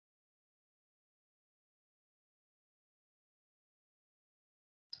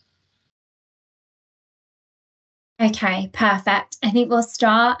Okay, perfect. I think we'll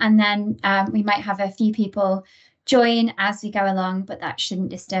start and then we might have a few people join as we go along, but that shouldn't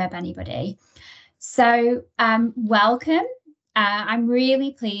disturb anybody. So, welcome. I'm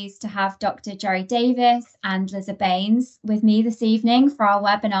really pleased to have Dr. Jerry Davis and Liza Baines with me this evening for our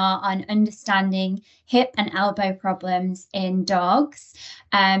webinar on understanding hip and elbow problems in dogs.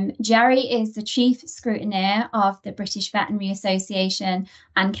 Jerry is the Chief Scrutineer of the British Veterinary Association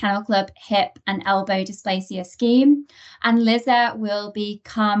and Kennel Club Hip and Elbow Dysplasia Scheme. And Liza will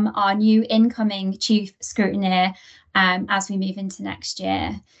become our new incoming Chief Scrutineer as we move into next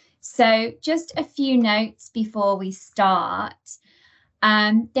year. So just a few notes before we start.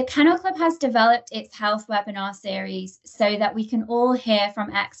 The Kennel Club has developed its health webinar series so that we can all hear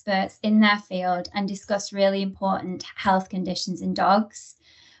from experts in their field and discuss really important health conditions in dogs.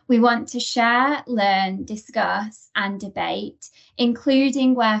 We want to share, learn, discuss, and debate,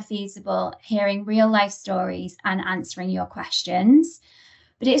 including where feasible, hearing real life stories and answering your questions.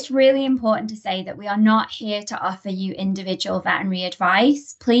 But it's really important to say that we are not here to offer you individual veterinary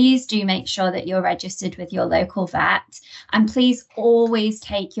advice. Please do make sure that you're registered with your local vet. And please always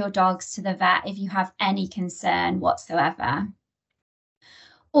take your dogs to the vet if you have any concern whatsoever.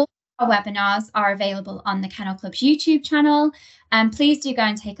 All our webinars are available on the Kennel Club's YouTube channel. And please do go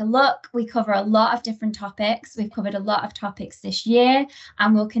and take a look. We cover a lot of different topics. We've covered a lot of topics this year,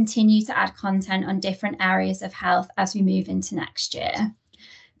 and we'll continue to add content on different areas of health as we move into next year.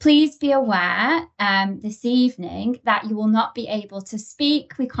 Please be aware this evening that you will not be able to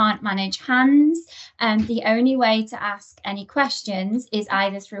speak. We can't manage hands. The only way to ask any questions is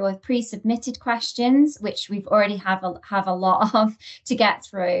either through a pre-submitted questions, which we've already have a lot of to get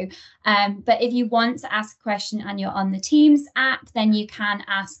through. But if you want to ask a question and you're on the Teams app, then you can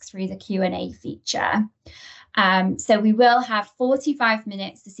ask through the Q&A feature. So we will have 45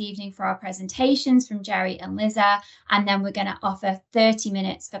 minutes this evening for our presentations from Jerry and Liza, and then we're going to offer 30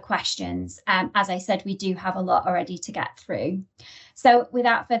 minutes for questions. As I said, we do have a lot already to get through. So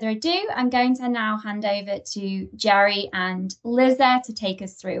without further ado, I'm going to now hand over to Jerry and Liza to take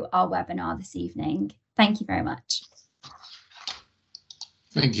us through our webinar this evening. Thank you very much.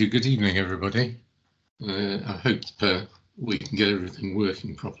 Thank you. Good evening, everybody. I hope we can get everything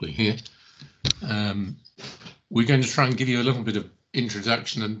working properly here. We're going to try and give you a little bit of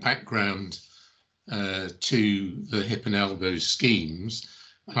introduction and background to the hip and elbow schemes.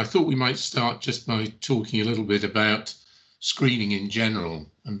 I thought we might start just by talking a little bit about screening in general,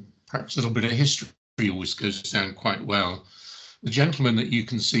 and perhaps a little bit of history always goes down quite well. The gentleman that you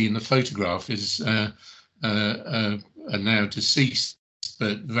can see in the photograph is a now deceased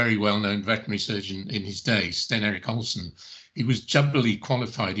but very well-known veterinary surgeon in his day, Sten Erik Olsen. He was doubly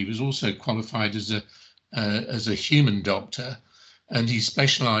qualified. He was also qualified as a human doctor, and he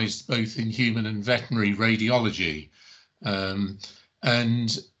specialised both in human and veterinary radiology.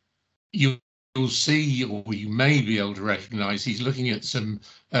 And you'll see, or you may be able to recognise, he's looking at some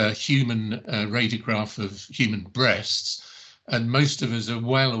human radiograph of human breasts, and most of us are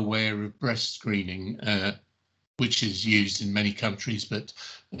well aware of breast screening, which is used in many countries, but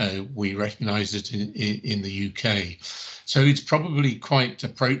we recognise it in the UK. So it's probably quite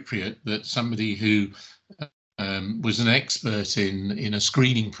appropriate that somebody who was an expert in a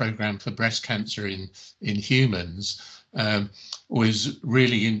screening program for breast cancer in humans was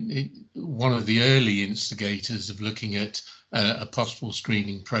really one of the early instigators of looking at a possible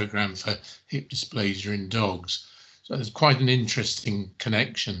screening program for hip dysplasia in dogs. So there's quite an interesting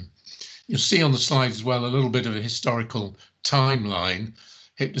connection. You'll see on the slide as well a little bit of a historical timeline.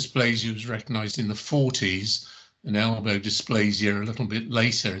 Hip dysplasia was recognised in the 40s, and elbow dysplasia a little bit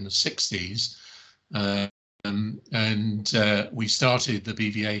later in the 60s. We started the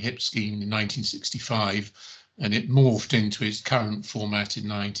BVA hip scheme in 1965, and it morphed into its current format in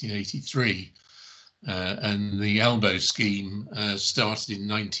 1983. And the elbow scheme started in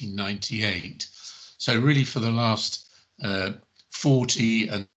 1998. So really for the last 40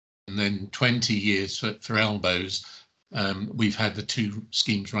 and then 20 years for elbows, we've had the two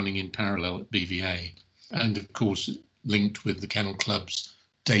schemes running in parallel at BVA, and of course linked with the Kennel Club's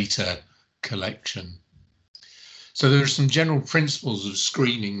data collection. So there are some general principles of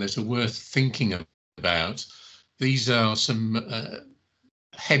screening that are worth thinking about. These are some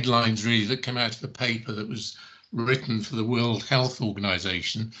headlines really that came out of a paper that was written for the World Health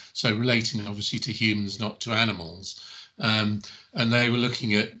Organization, so relating obviously to humans, not to animals. And they were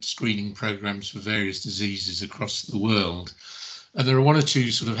looking at screening programs for various diseases across the world. And there are one or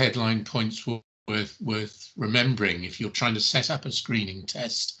two sort of headline points worth remembering if you're trying to set up a screening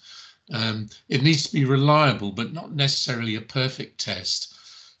test. It needs to be reliable, but not necessarily a perfect test.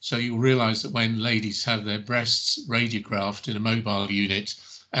 So you'll realise that when ladies have their breasts radiographed in a mobile unit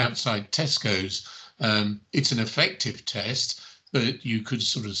outside Tesco's, it's an effective test, but you could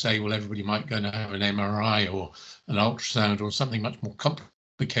sort of say, well, everybody might go and have an MRI or an ultrasound or something much more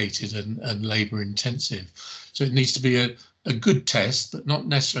complicated and labour intensive. So it needs to be a good test, but not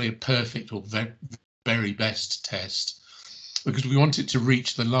necessarily a perfect or very best test, because we want it to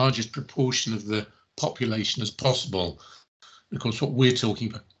reach the largest proportion of the population as possible. Of course, what we're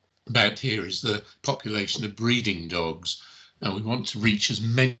talking about here is the population of breeding dogs, and we want to reach as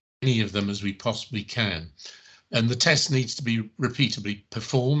many of them as we possibly can. And the test needs to be repeatably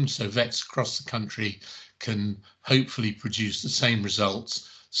performed, so vets across the country can hopefully produce the same results,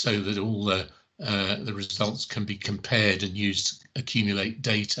 so that all the results can be compared and used to accumulate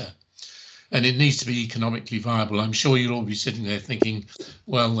data. And it needs to be economically viable. I'm sure you'll all be sitting there thinking,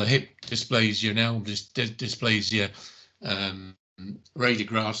 well, the hip dysplasia and elbow dysplasia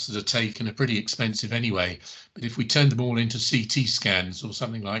radiographs that are taken are pretty expensive anyway. But if we turned them all into CT scans or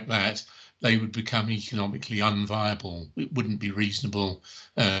something like that, they would become economically unviable. It wouldn't be reasonable,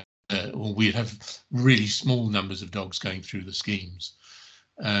 or we'd have really small numbers of dogs going through the schemes.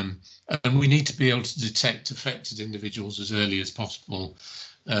 And we need to be able to detect affected individuals as early as possible.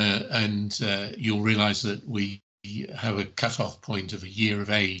 And you'll realise that we have a cut-off point of a year of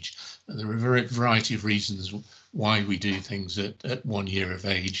age. And there are a variety of reasons why we do things at 1 year of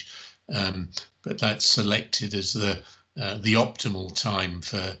age, but that's selected as the optimal time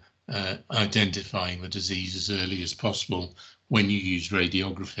for identifying the disease as early as possible when you use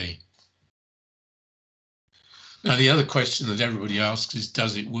radiography. Now, the other question that everybody asks is,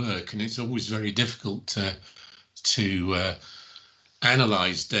 does it work? And it's always very difficult to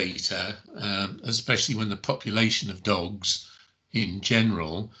analyze data, especially when the population of dogs in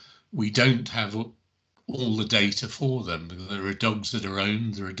general, we don't have all the data for them. There are dogs that are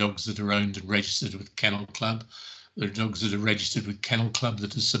owned, there are dogs that are owned and registered with Kennel Club, there are dogs that are registered with Kennel Club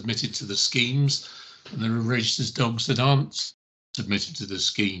that are submitted to the schemes, and there are registered dogs that aren't submitted to the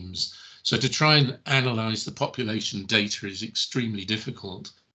schemes. So to try and analyse the population data is extremely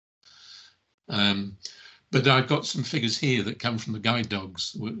difficult. But I've got some figures here that come from the guide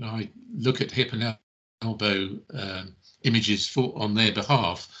dogs. I look at hip and elbow images on their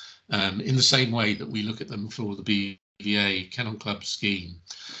behalf, in the same way that we look at them for the BVA Kennel Club scheme.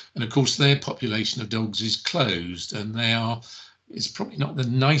 And of course, their population of dogs is closed, and it's probably not the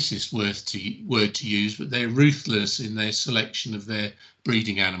nicest word to use, but they're ruthless in their selection of their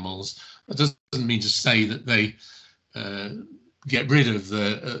breeding animals. That doesn't mean to say that they get rid of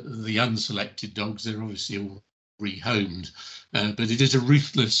the unselected dogs. They're obviously all rehomed, but it is a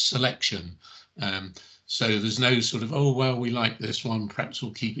ruthless selection. So there's no sort of, oh, well, we like this one, perhaps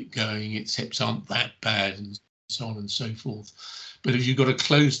we'll keep it going, its hips aren't that bad, and so on and so forth. But if you've got a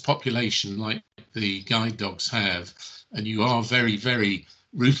closed population like the guide dogs have, and you are very, very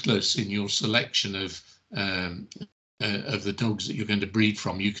ruthless in your selection of the dogs that you're going to breed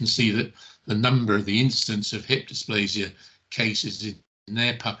from, you can see that the number of the instance of hip dysplasia cases in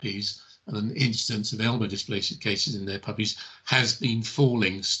their puppies and an instance of elbow dysplasia cases in their puppies has been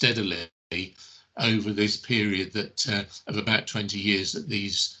falling steadily over this period of about 20 years that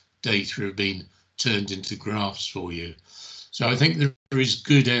these data have been turned into graphs for you. So I think there is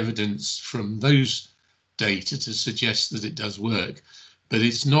good evidence from those data to suggest that it does work, but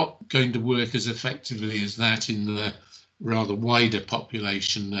it's not going to work as effectively as that in the rather wider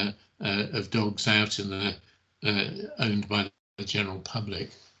population of dogs out in the owned by the general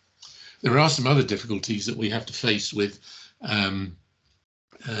public. There are some other difficulties that we have to face with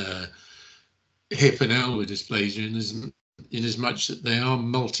hip and elbow dysplasia, in as much that they are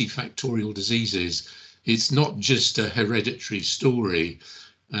multifactorial diseases. It's not just a hereditary story.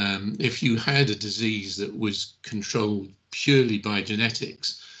 If you had a disease that was controlled purely by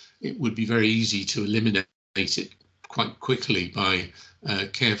genetics, it would be very easy to eliminate it quite quickly by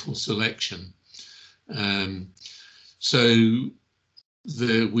careful selection. So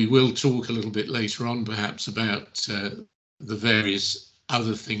we will talk a little bit later on perhaps about the various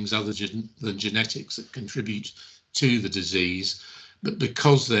other things other than genetics that contribute to the disease, but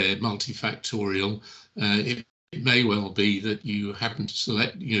because they're multifactorial, it may well be that you happen to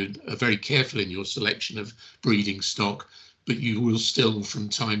select, are very careful in your selection of breeding stock, but you will still from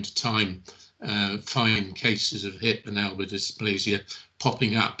time to time find cases of hip and elbow dysplasia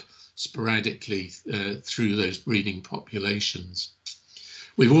popping up sporadically through those breeding populations.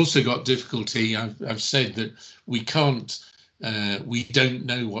 We've also got difficulty. I've said that we don't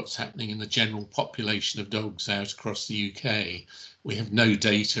know what's happening in the general population of dogs out across the UK. We have no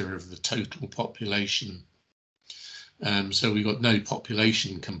data of the total population. So we've got no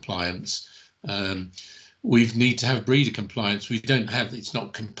population compliance. We need to have breeder compliance. We don't have, it's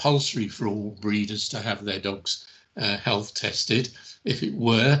not compulsory for all breeders to have their dogs health tested. If it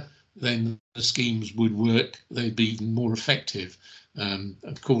were, then the schemes would work, they'd be even more effective.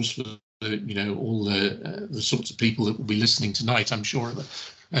 Of course, for all the sorts of people that will be listening tonight, I'm sure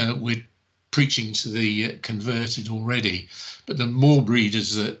we're preaching to the converted already, but the more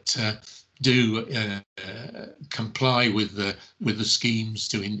breeders that do comply with the schemes,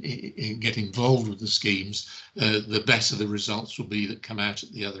 to get involved with the schemes, the better the results will be that come out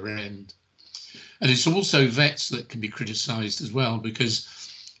at the other end. And it's also vets that can be criticised as well, because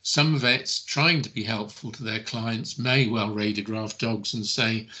some vets trying to be helpful to their clients may well radiograph dogs and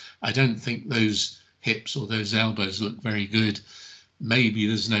say, I don't think those hips or those elbows look very good. Maybe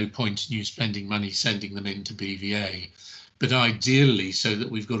there's no point in you spending money sending them into BVA. But ideally, so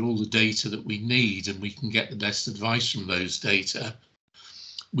that we've got all the data that we need and we can get the best advice from those data,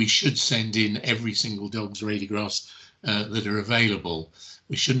 we should send in every single dog's radiographs that are available.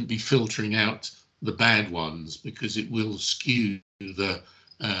 We shouldn't be filtering out the bad ones, because it will skew the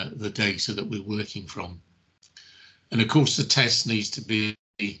data that we're working from. And of course, the test needs to be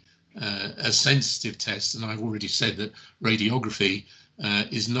a sensitive test, and I've already said that radiography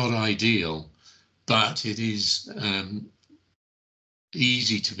is not ideal, but it is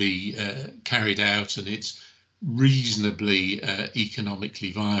easy to be carried out, and it's reasonably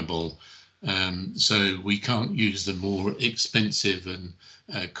economically viable. So we can't use the more expensive and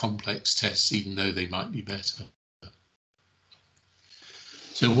complex tests, even though they might be better.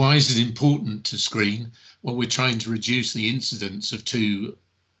 So why is it important to screen? Well, we're trying to reduce the incidence of two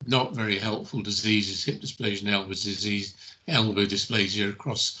not very helpful diseases, hip dysplasia and elbow dysplasia,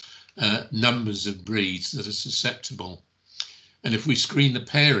 across numbers of breeds that are susceptible. And if we screen the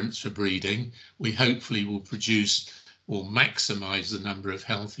parents for breeding, we hopefully will produce or maximize the number of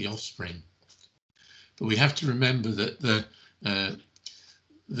healthy offspring. But we have to remember that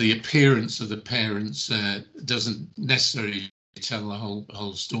the appearance of the parents doesn't necessarily tell the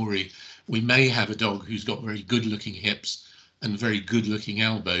whole story. We may have a dog who's got very good looking hips and very good looking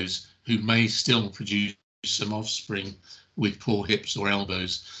elbows, who may still produce some offspring with poor hips or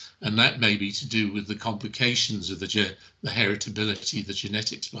elbows, and that may be to do with the complications of the heritability, the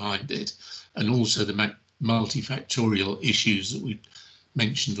genetics behind it, and also the multifactorial issues that we've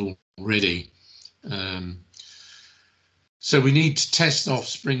mentioned already. So we need to test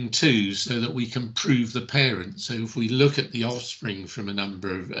offspring too, so that we can prove the parent. So if we look at the offspring from a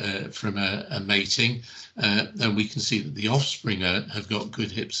number of from a mating, then we can see that the offspring have got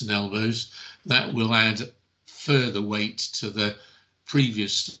good hips and elbows. That will add further weight to the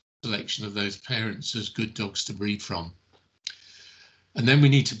previous selection of those parents as good dogs to breed from. And then we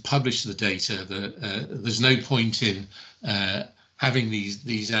need to publish the data. There's no point in having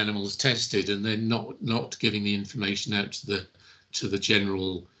these animals tested and then not giving the information out to the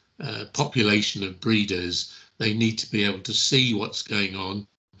general population of breeders. They need to be able to see what's going on.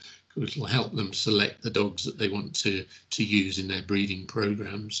 It will help them select the dogs that they want to use in their breeding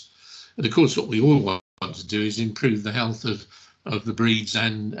programs. And of course, what we all want to do is improve the health of the breeds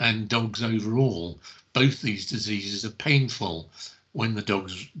and dogs overall. Both these diseases are painful when the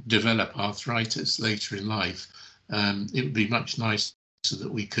dogs develop arthritis later in life. It would be much nicer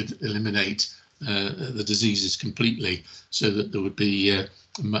that we could eliminate the diseases completely, so that there would be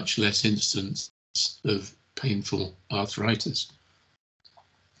much less incidence of painful arthritis.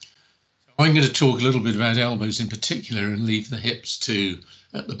 I'm going to talk a little bit about elbows in particular and leave the hips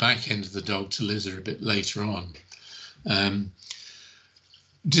at the back end of the dog to Liz a bit later on.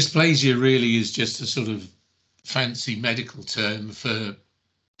 Dysplasia really is just a sort of fancy medical term for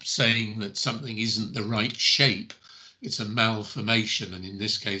saying that something isn't the right shape. It's a malformation, and in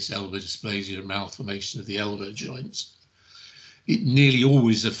this case, elbow dysplasia, a malformation of the elbow joints. It nearly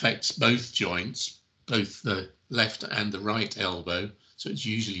always affects both joints, both the left and the right elbow, so it's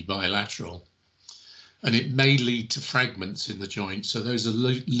usually bilateral. And it may lead to fragments in the joint, so those are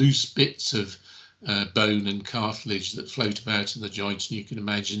loose bits of bone and cartilage that float about in the joints, and you can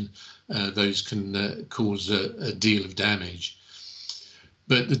imagine those can cause a deal of damage.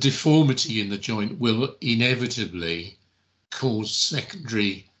 But the deformity in the joint will inevitably cause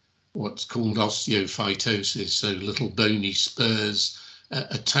secondary, what's called osteophytosis, so little bony spurs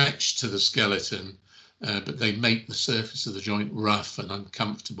attached to the skeleton, but they make the surface of the joint rough and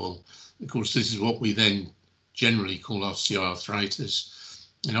uncomfortable. Of course, this is what we then generally call osteoarthritis.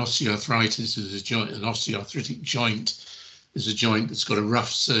 And osteoarthritis is a joint, an osteoarthritic joint is a joint that's got a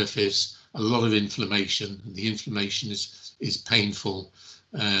rough surface, a lot of inflammation, and the inflammation is painful.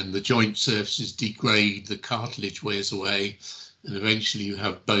 and the joint surfaces degrade, the cartilage wears away, and eventually you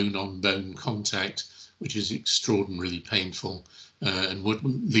have bone-on-bone contact, which is extraordinarily painful and what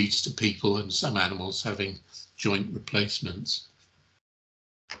leads to people and some animals having joint replacements.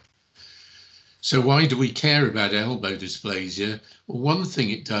 So why do we care about elbow dysplasia? Well, one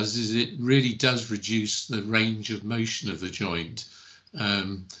thing it does is it really does reduce the range of motion of the joint.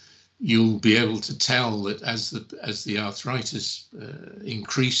 You'll be able to tell that as the arthritis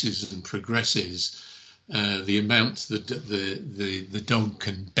increases and progresses, the amount that the dog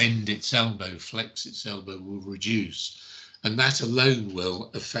can bend its elbow, flex its elbow, will reduce, and that alone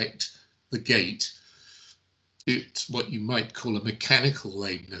will affect the gait. It's what you might call a mechanical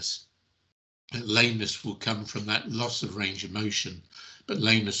lameness. Lameness will come from that loss of range of motion, but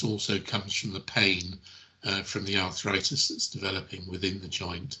lameness also comes from the pain from the arthritis that's developing within the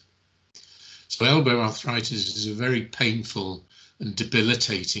joint. So elbow arthritis is a very painful and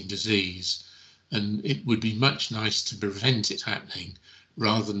debilitating disease, and it would be much nice to prevent it happening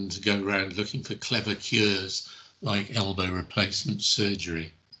rather than to go around looking for clever cures like elbow replacement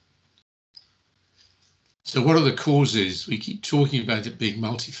surgery. So what are the causes? We keep talking about it being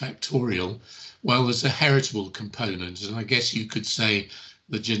multifactorial. Well, there's a heritable component, and I guess you could say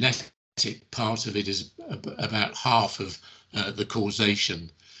the genetic part of it is about half of the causation.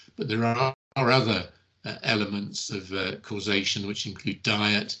 But there are other elements of causation, which include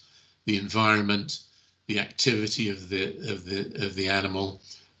diet, the environment, the activity of the animal,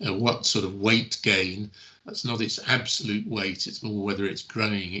 what sort of weight gain. That's not its absolute weight, it's more whether it's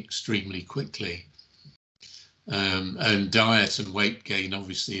growing extremely quickly. And diet and weight gain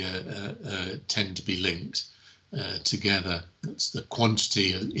obviously tend to be linked together. That's the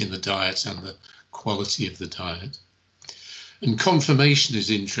quantity in the diet and the quality of the diet. And conformation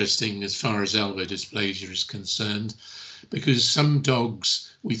is interesting as far as elbow dysplasia is concerned, because some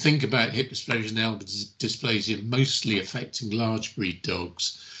dogs, we think about hip dysplasia and elbow dysplasia mostly affecting large breed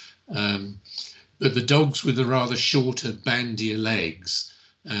dogs, but the dogs with the rather shorter, bandier legs,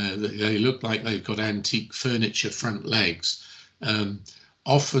 they look like they've got antique furniture front legs.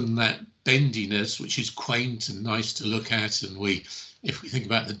 Often that bendiness, which is quaint and nice to look at, and if we think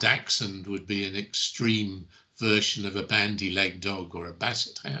about the Dachshund, would be an extreme version of a bandy-legged dog or a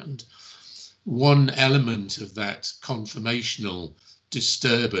basset hound. One element of that conformational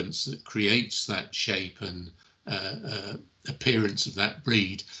disturbance that creates that shape and appearance of that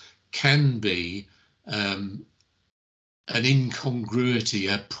breed can be an incongruity,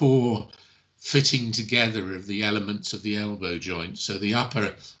 a poor fitting together of the elements of the elbow joint. So the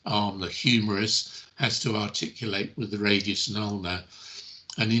upper arm, the humerus, has to articulate with the radius and ulna,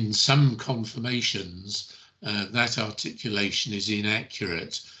 and in some conformations that articulation is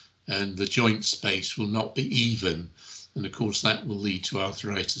inaccurate and the joint space will not be even, and of course that will lead to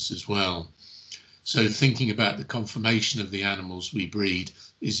arthritis as well. So thinking about the conformation of the animals we breed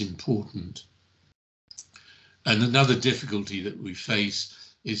is important. And another difficulty that we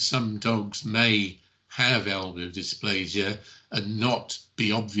face is some dogs may have elbow dysplasia and not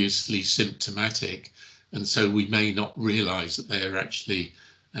be obviously symptomatic, and so we may not realize that they are actually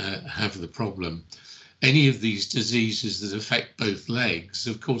have the problem. Any of these diseases that affect both legs,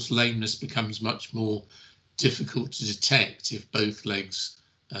 of course, lameness becomes much more difficult to detect if both legs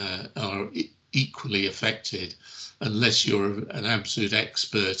are equally affected, unless you're an absolute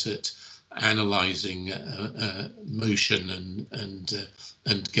expert at analyzing motion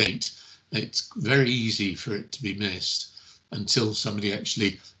and gait. It's very easy for it to be missed until somebody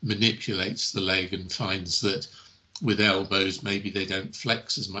actually manipulates the leg and finds that with elbows maybe they don't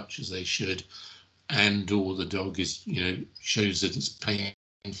flex as much as they should, and or the dog is, shows that it's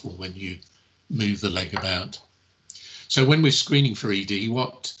painful when you move the leg about. So when we're screening for ED,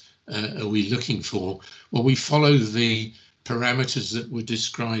 what are we looking for? Well, we follow the parameters that were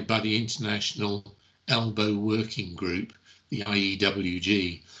described by the International Elbow Working Group, the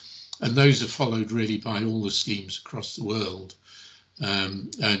IEWG, and those are followed really by all the schemes across the world,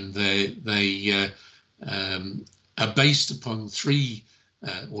 and they are based upon three,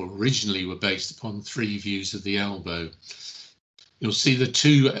 or originally were based upon three views of the elbow. You'll see the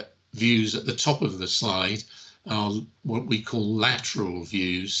two views at the top of the slide are what we call lateral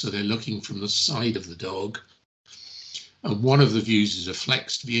views, so they're looking from the side of the dog. And one of the views is a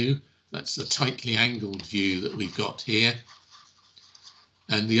flexed view. That's the tightly angled view that we've got here.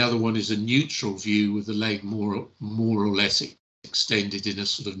 And the other one is a neutral view with the leg more or less extended in a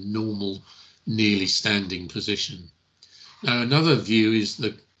sort of normal, nearly standing position. Now, another view is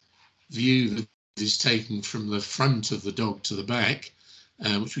the view that is taken from the front of the dog to the back,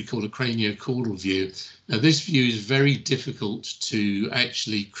 which we call a craniocaudal view. Now, this view is very difficult to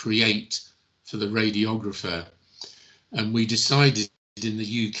actually create for the radiographer, and we decided in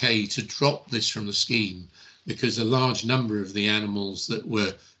the UK to drop this from the scheme because a large number of the animals that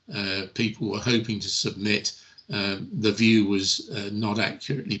were people were hoping to submit, the view was not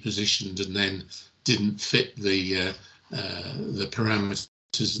accurately positioned and then didn't fit the parameters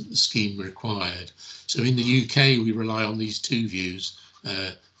that the scheme required. So in the UK, we rely on these two views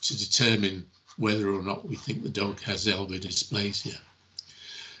to determine whether or not we think the dog has elbow dysplasia.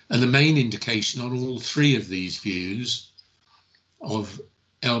 And the main indication on all three of these views of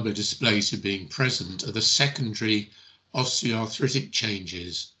elbow dysplasia being present are the secondary osteoarthritic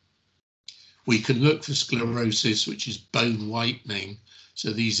changes. We can look for sclerosis, which is bone whitening.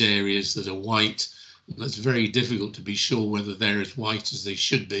 So these areas that are white, it's very difficult to be sure whether they're as white as they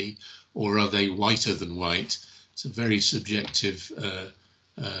should be, or are they whiter than white. It's a very subjective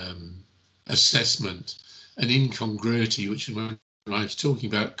assessment. And incongruity, which is when I was talking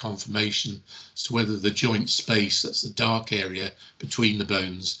about conformation, as to whether the joint space, that's the dark area between the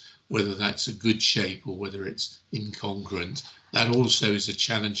bones, whether that's a good shape or whether it's incongruent. That also is a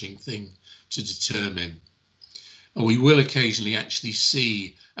challenging thing to determine. And we will occasionally actually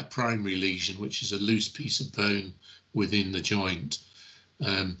see a primary lesion, which is a loose piece of bone within the joint.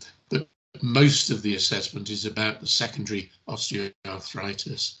 But most of the assessment is about the secondary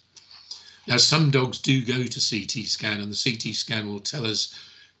osteoarthritis. Now, some dogs do go to CT scan, and the CT scan will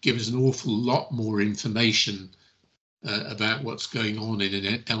give us an awful lot more information about what's going on in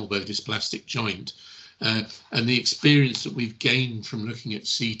an elbow dysplastic joint. And the experience that we've gained from looking at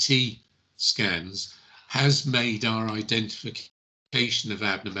CT scans has made our identification of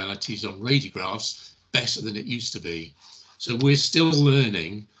abnormalities on radiographs better than it used to be. So we're still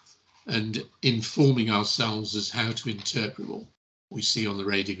learning and informing ourselves as how to interpret what we see on the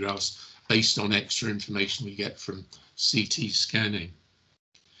radiographs based on extra information we get from CT scanning.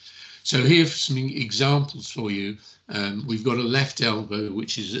 So here are some examples for you. We've got a left elbow,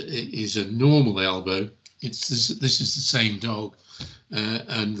 which is a normal elbow. This is the same dog,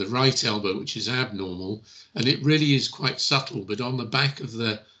 and the right elbow, which is abnormal, and it really is quite subtle. But on the back of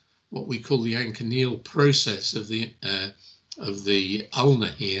what we call the anconeal process of the ulna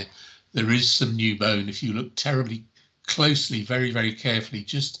here, there is some new bone. If you look terribly closely, very, very carefully,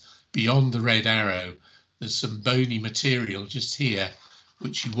 just beyond the red arrow, there's some bony material just here,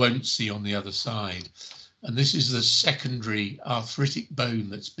 which you won't see on the other side. And this is the secondary arthritic bone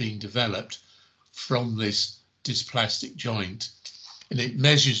that's being developed from this dysplastic joint. And it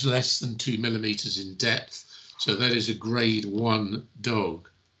measures less than 2 millimeters in depth. So that is a grade 1 dog.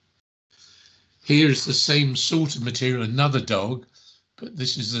 Here's the same sort of material, another dog, but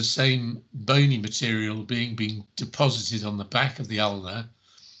this is the same bony material being deposited on the back of the ulna,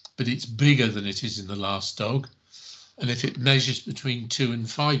 but it's bigger than it is in the last dog. And if it measures between 2 and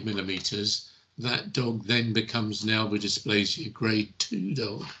 5 millimeters, that dog then becomes an elbow dysplasia grade 2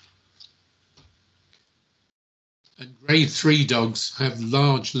 dog. And grade 3 dogs have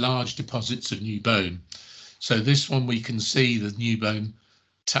large deposits of new bone. So this one, we can see the new bone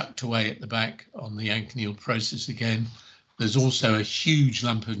tucked away at the back on the anconeal process again. There's also a huge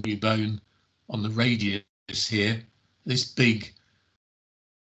lump of new bone on the radius here. This big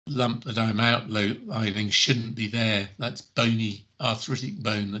lump that I'm outlining shouldn't be there. That's bony arthritic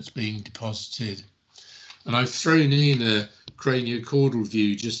bone that's being deposited. And I've thrown in a craniocaudal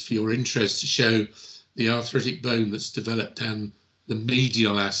view just for your interest to show the arthritic bone that's developed down the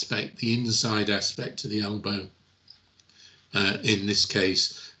medial aspect, the inside aspect of the elbow in this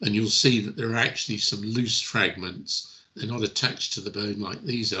case. And you'll see that there are actually some loose fragments. They're not attached to the bone like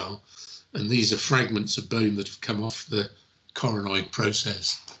these are. And these are fragments of bone that have come off the coronoid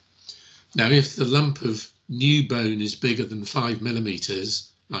process. Now, if the lump of new bone is bigger than 5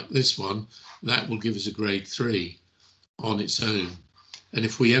 millimeters, like this one, that will give us a grade 3 on its own. And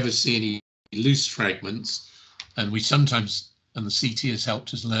if we ever see any loose fragments, and we sometimes, and the CT has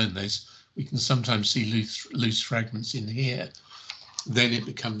helped us learn this, we can sometimes see loose fragments in here, then it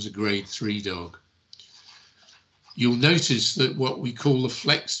becomes a grade 3 dog. You'll notice that what we call the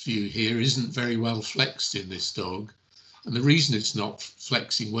flexed view here isn't very well flexed in this dog. And the reason it's not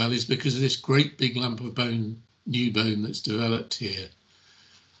flexing well is because of this great big lump of bone, new bone that's developed here.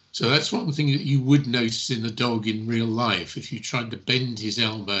 So that's one thing that you would notice in the dog in real life. If you tried to bend his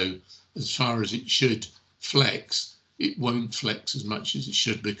elbow as far as it should flex, it won't flex as much as it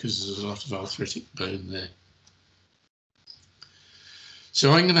should because there's a lot of arthritic bone there.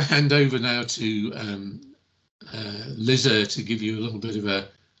 So I'm going to hand over now to Liza to give you a little bit of an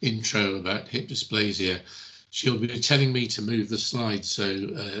intro about hip dysplasia. She'll be telling me to move the slide,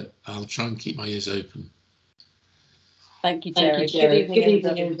 so I'll try and keep my ears open. Thank you, Jerry. Good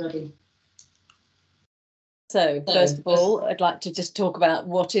evening, everybody. So, first of all, I'd like to just talk about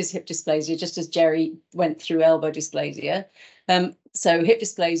what is hip dysplasia, just as Jerry went through elbow dysplasia. So hip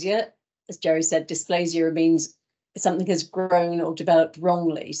dysplasia, as Jerry said, dysplasia means something has grown or developed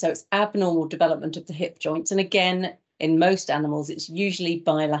wrongly. So it's abnormal development of the hip joints. And again, in most animals, it's usually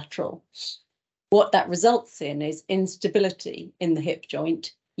bilateral. What that results in is instability in the hip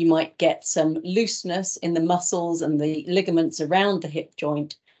joint. You might get some looseness in the muscles and the ligaments around the hip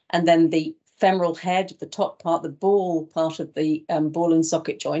joint, and then the femoral head, the top part, the ball part of the ball and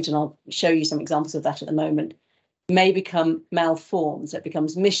socket joint, and I'll show you some examples of that at the moment, may become malformed. So it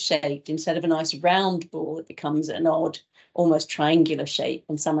becomes misshaped. Instead of a nice round ball, it becomes an odd, almost triangular shape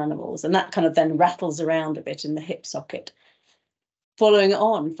in some animals. And that kind of then rattles around a bit in the hip socket. Following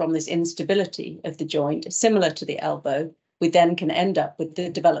on from this instability of the joint, similar to the elbow, we then can end up with the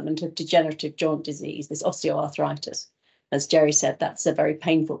development of degenerative joint disease, this osteoarthritis. As Jerry said, that's a very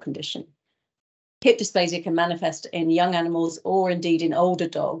painful condition. Hip dysplasia can manifest in young animals or indeed in older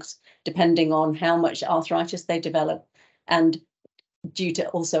dogs, depending on how much arthritis they develop and due to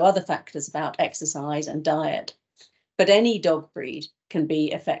also other factors about exercise and diet. But any dog breed can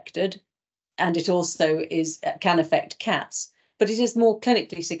be affected, and it also can affect cats. But it is more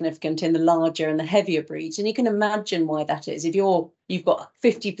clinically significant in the larger and the heavier breeds. And you can imagine why that is. If you've got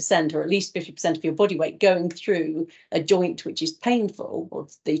 50% or at least 50% of your body weight going through a joint which is painful, or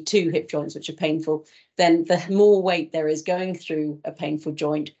the two hip joints which are painful, then the more weight there is going through a painful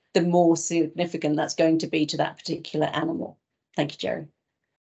joint, the more significant that's going to be to that particular animal. Thank you, Jerry.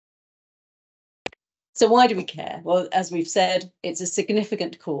 So why do we care? Well, as we've said, it's a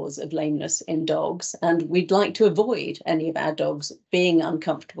significant cause of lameness in dogs, and we'd like to avoid any of our dogs being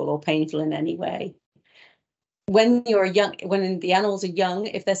uncomfortable or painful in any way. When the animals are young,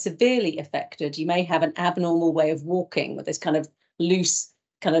 if they're severely affected, you may have an abnormal way of walking with this kind of loose,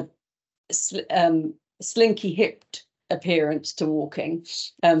 kind of slinky-hipped appearance to walking,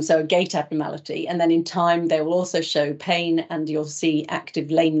 so a gait abnormality. And then in time, they will also show pain, and you'll see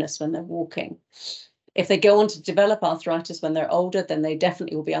active lameness when they're walking. If they go on to develop arthritis when they're older, then they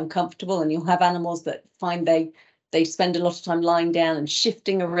definitely will be uncomfortable, and you'll have animals that find they spend a lot of time lying down and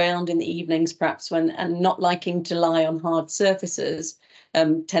shifting around in the evenings, perhaps and not liking to lie on hard surfaces,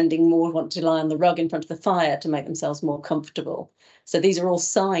 tending more to want to lie on the rug in front of the fire to make themselves more comfortable. So these are all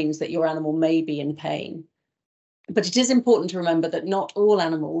signs that your animal may be in pain. But it is important to remember that not all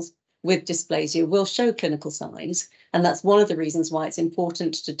animals with dysplasia will show clinical signs, and that's one of the reasons why it's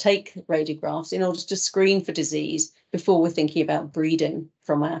important to take radiographs in order to screen for disease before we're thinking about breeding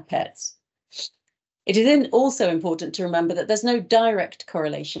from our pets. It is then also important to remember that there's no direct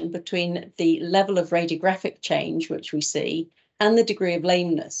correlation between the level of radiographic change which we see and the degree of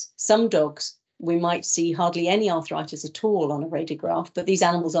lameness. Some dogs, we might see hardly any arthritis at all on a radiograph, but these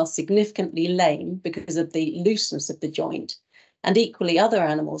animals are significantly lame because of the looseness of the joint. And equally, other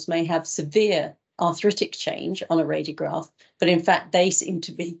animals may have severe arthritic change on a radiograph, but in fact, they seem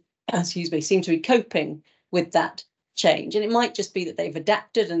to be coping with that change. And it might just be that they've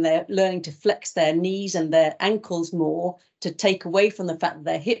adapted and they're learning to flex their knees and their ankles more to take away from the fact that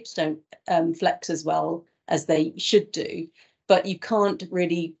their hips don't flex as well as they should do. But you can't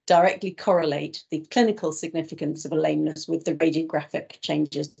really directly correlate the clinical significance of a lameness with the radiographic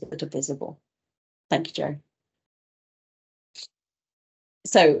changes that are visible. Thank you, Jerry.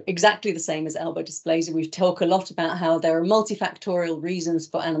 So exactly the same as elbow dysplasia, we talk a lot about how there are multifactorial reasons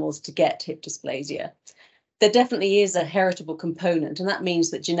for animals to get hip dysplasia. There definitely is a heritable component, and that means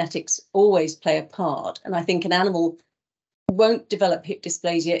that genetics always play a part. And I think an animal won't develop hip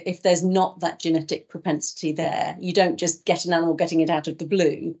dysplasia if there's not that genetic propensity there. You don't just get an animal getting it out of the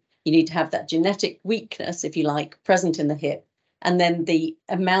blue. You need to have that genetic weakness, if you like, present in the hip. And then the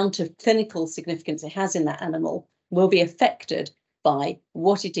amount of clinical significance it has in that animal will be affected by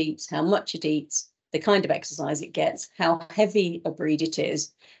what it eats, how much it eats, the kind of exercise it gets, how heavy a breed it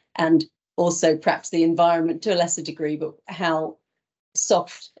is, and also perhaps the environment to a lesser degree, but how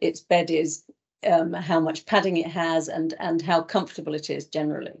soft its bed is, how much padding it has, and how comfortable it is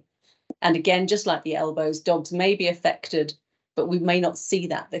generally. And again, just like the elbows, dogs may be affected, but we may not see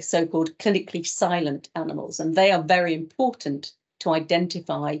that. They're so-called clinically silent animals, and they are very important to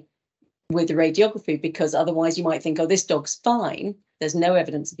identify with the radiography, because otherwise you might think, oh, this dog's fine, there's no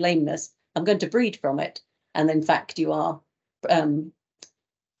evidence of lameness, I'm going to breed from it. And in fact, you are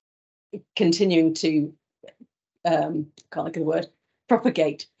continuing to, can't think of the word,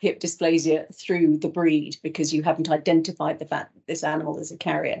 propagate hip dysplasia through the breed because you haven't identified the fact that this animal is a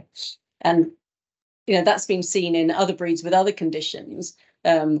carrier. And that's been seen in other breeds with other conditions.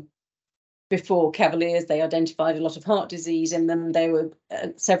 Before Cavaliers, they identified a lot of heart disease in them. There were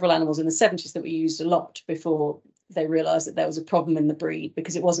several animals in the 70s that were used a lot before they realised that there was a problem in the breed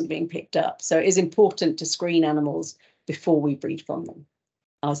because it wasn't being picked up. So it is important to screen animals before we breed from them.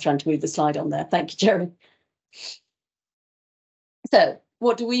 I was trying to move the slide on there. Thank you, Jerry. So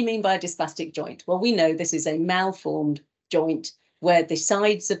what do we mean by a dysplastic joint? Well, we know this is a malformed joint where the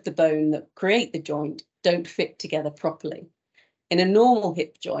sides of the bone that create the joint don't fit together properly. In a normal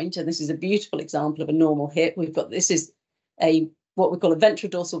hip joint, and this is a beautiful example of a normal hip, this is what we call a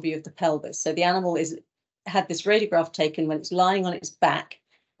ventrodorsal view of the pelvis. So the animal had this radiograph taken when it's lying on its back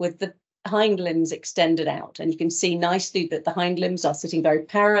with the hind limbs extended out. And you can see nicely that the hind limbs are sitting very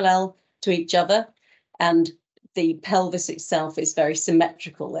parallel to each other, and the pelvis itself is very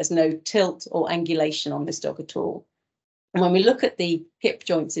symmetrical. There's no tilt or angulation on this dog at all. And when we look at the hip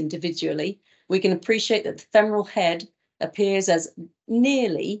joints individually, we can appreciate that the femoral head appears as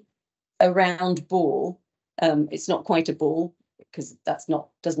nearly a round ball. It's not quite a ball because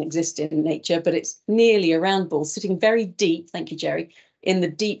doesn't exist in nature, but it's nearly a round ball sitting very deep, thank you, Jerry, in the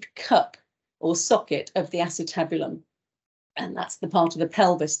deep cup or socket of the acetabulum. And that's the part of the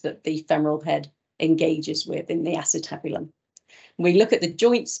pelvis that the femoral head engages with in the acetabulum. We look at the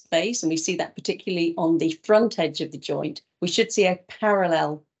joint space, and we see that particularly on the front edge of the joint. We should see a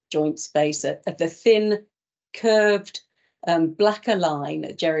parallel joint space of the thin, curved, blacker line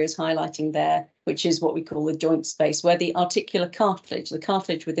that Jerry is highlighting there, which is what we call the joint space, where the articular cartilage, the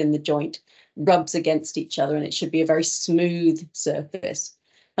cartilage within the joint, rubs against each other, and it should be a very smooth surface.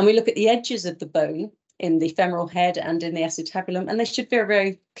 And we look at the edges of the bone in the femoral head and in the acetabulum, and they should be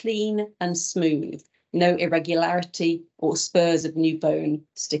very clean and smooth, no irregularity or spurs of new bone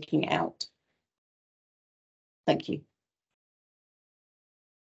sticking out. Thank you.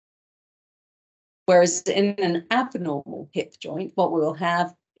 Whereas in an abnormal hip joint, what we will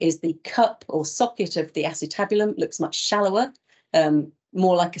have is the cup or socket of the acetabulum looks much shallower,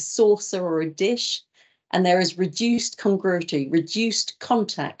 more like a saucer or a dish, and there is reduced congruity, reduced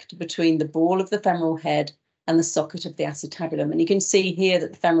contact between the ball of the femoral head and the socket of the acetabulum. And you can see here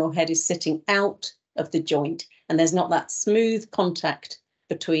that the femoral head is sitting out of the joint, and there's not that smooth contact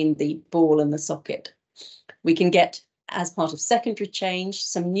between the ball and the socket. We can get, as part of secondary change,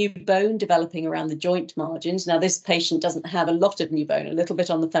 some new bone developing around the joint margins. Now, this patient doesn't have a lot of new bone, a little bit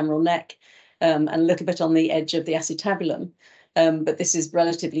on the femoral neck and a little bit on the edge of the acetabulum, but this is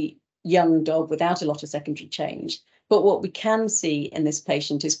relatively young dog without a lot of secondary change. But what we can see in this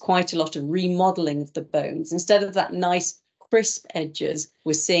patient is quite a lot of remodeling of the bones. Instead of that nice crisp edges,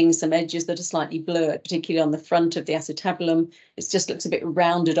 we're seeing some edges that are slightly blurred, particularly on the front of the acetabulum. It just looks a bit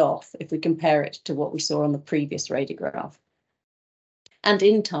rounded off if we compare it to what we saw on the previous radiograph. And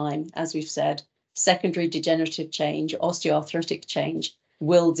in time, as we've said, secondary degenerative change, osteoarthritic change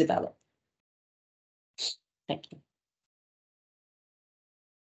will develop. Thank you.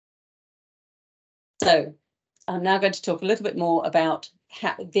 So I'm now going to talk a little bit more about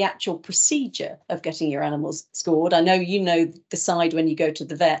the actual procedure of getting your animals scored. I know you know the side when you go to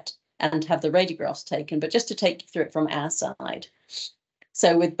the vet and have the radiographs taken, but just to take you through it from our side.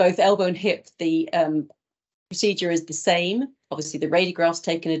 So with both elbow and hip, the procedure is the same. Obviously, the radiographs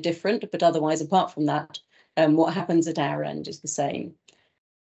taken are different, but otherwise, apart from that, what happens at our end is the same.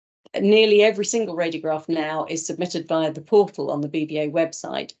 Nearly every single radiograph now is submitted via the portal on the BVA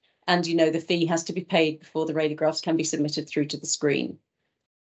website. And the fee has to be paid before the radiographs can be submitted through to the screen.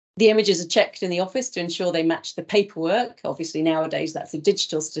 The images are checked in the office to ensure they match the paperwork. Obviously, nowadays that's a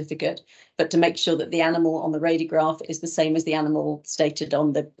digital certificate, but to make sure that the animal on the radiograph is the same as the animal stated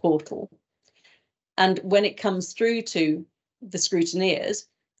on the portal. And when it comes through to the scrutineers,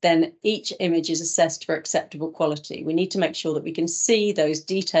 then each image is assessed for acceptable quality. We need to make sure that we can see those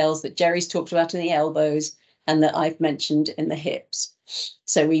details that Jerry's talked about in the elbows and that I've mentioned in the hips.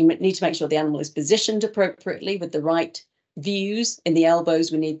 So we need to make sure the animal is positioned appropriately with the right views. In the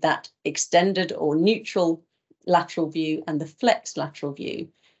elbows, we need that extended or neutral lateral view and the flexed lateral view.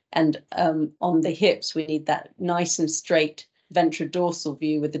 And on the hips, we need that nice and straight ventrodorsal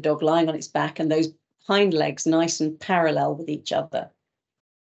view with the dog lying on its back and those hind legs nice and parallel with each other.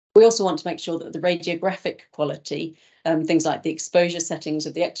 We also want to make sure that the radiographic quality, things like the exposure settings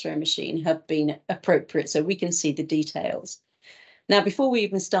of the X-ray machine, have been appropriate so we can see the details. Now, before we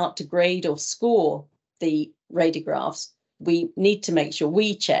even start to grade or score the radiographs, we need to make sure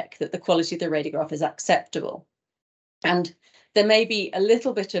we check that the quality of the radiograph is acceptable. And there may be a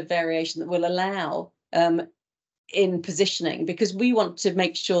little bit of variation that we'll allow in positioning, because we want to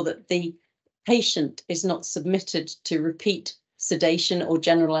make sure that the patient is not submitted to repeat sedation or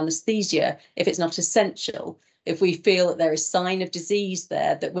general anaesthesia if it's not essential. If we feel that there is sign of disease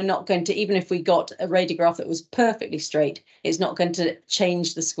there, that we're not going to, even if we got a radiograph that was perfectly straight, it's not going to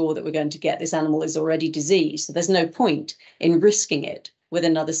change the score that we're going to get. This animal is already diseased, so there's no point in risking it with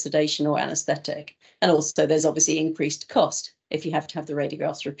another sedation or anaesthetic. And also there's obviously increased cost if you have to have the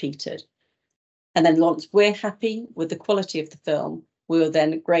radiographs repeated. And then once we're happy with the quality of the film, we'll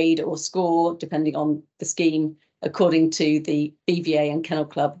then grade or score, depending on the scheme, according to the BVA and Kennel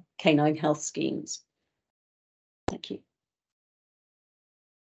Club canine health schemes. Thank you.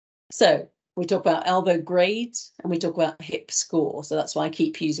 So we talk about elbow grades and we talk about hip score. So that's why I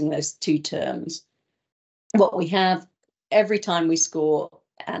keep using those two terms. What we have every time we score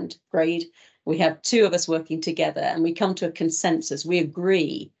and grade, we have two of us working together and we come to a consensus. We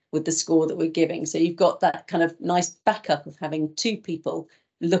agree with the score that we're giving. So you've got that kind of nice backup of having two people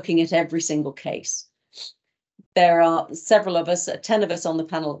looking at every single case. There are several of us, 10 of us on the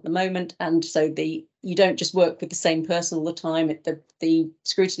panel at the moment, and so you don't just work with the same person all the time. The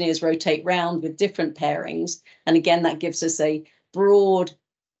scrutineers rotate round with different pairings, and again that gives us a broad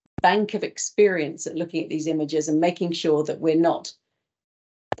bank of experience at looking at these images and making sure that we're not,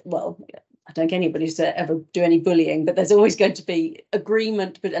 well, I don't get anybody to ever do any bullying, but there's always going to be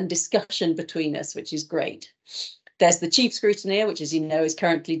agreement and discussion between us, which is great. There's the chief scrutineer, which, as you know, is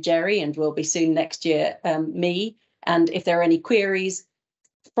currently Jerry and will be soon next year me. And if there are any queries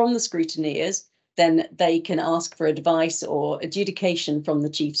from the scrutineers, then they can ask for advice or adjudication from the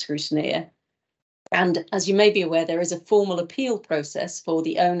chief scrutineer. And as you may be aware, there is a formal appeal process for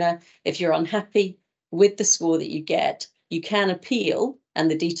the owner. If you're unhappy with the score that you get, you can appeal,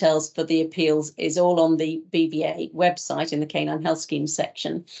 and the details for the appeals is all on the BVA website in the Canine Health Scheme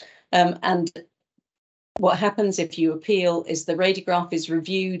section. And what happens if you appeal is the radiograph is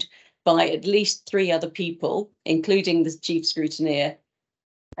reviewed by at least 3 other people, including the chief scrutineer,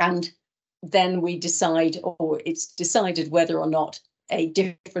 and then we decide, or it's decided, whether or not a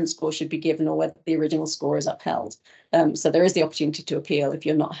different score should be given or whether the original score is upheld. So there is the opportunity to appeal if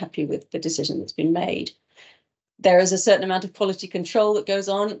you're not happy with the decision that's been made. There is a certain amount of quality control that goes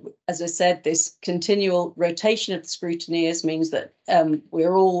on. As I said, this continual rotation of the scrutineers means that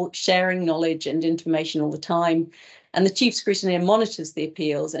we're all sharing knowledge and information all the time. And the chief scrutineer monitors the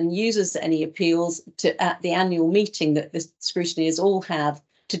appeals and uses any appeals at the annual meeting that the scrutineers all have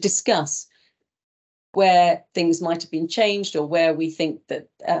to discuss where things might have been changed or where we think that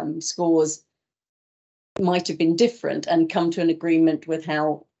scores might have been different, and come to an agreement with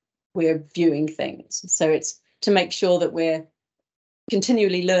how we're viewing things. So it's to make sure that we're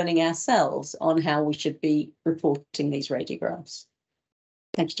continually learning ourselves on how we should be reporting these radiographs.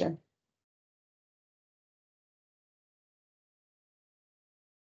 Thanks, Joe.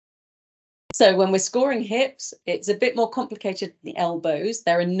 So when we're scoring hips, it's a bit more complicated than the elbows.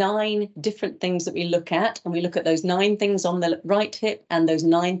 There are 9 different things that we look at, and we look at those 9 things on the right hip and those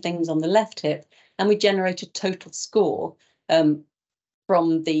 9 things on the left hip, and we generate a total score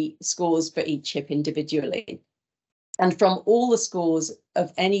from the scores for each hip individually. And from all the scores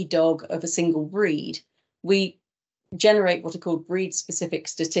of any dog of a single breed, we generate what are called breed-specific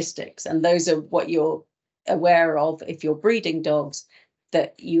statistics. And those are what you're aware of if you're breeding dogs,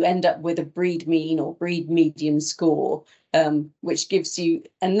 that you end up with a breed mean or breed median score, which gives you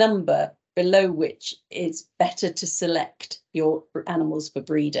a number below which it's better to select your animals for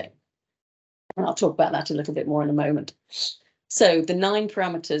breeding. And I'll talk about that a little bit more in a moment. So the 9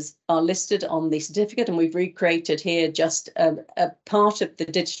 parameters are listed on the certificate, and we've recreated here just a part of the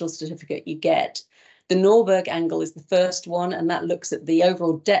digital certificate you get. The Norberg angle is the first one, and that looks at the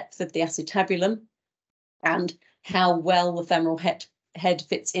overall depth of the acetabulum and how well the femoral head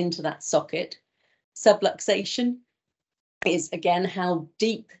fits into that socket. Subluxation is, again, how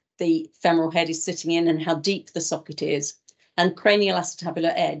deep the femoral head is sitting in and how deep the socket is. And cranial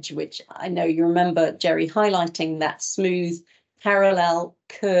acetabular edge, which I know you remember Jerry highlighting that smooth, parallel,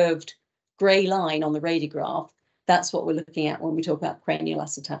 curved grey line on the radiograph. That's what we're looking at when we talk about cranial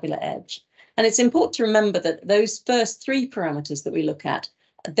acetabular edge. And it's important to remember that those first 3 parameters that we look at,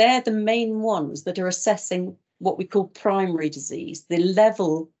 they're the main ones that are assessing what we call primary disease, the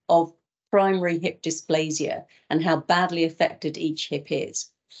level of primary hip dysplasia and how badly affected each hip is.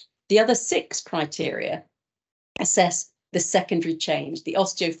 The other 6 criteria assess the secondary change, the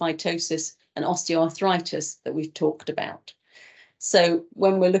osteophytosis and osteoarthritis that we've talked about. So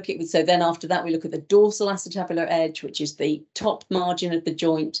when we're looking, so then after that, we look at the dorsal acetabular edge, which is the top margin of the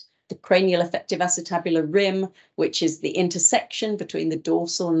joint, the cranial effective acetabular rim, which is the intersection between the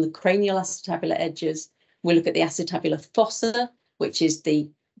dorsal and the cranial acetabular edges. We look at the acetabular fossa, which is the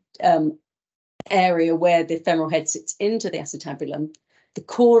area where the femoral head sits into the acetabulum, the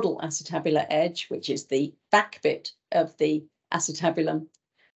caudal acetabular edge, which is the back bit of the acetabulum.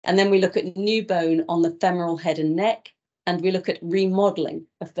 And then we look at new bone on the femoral head and neck, and we look at remodeling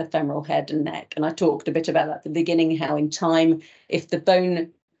of the femoral head and neck. And I talked a bit about that at the beginning, how in time, if the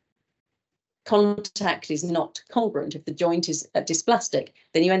bone contact is not congruent, if the joint is dysplastic,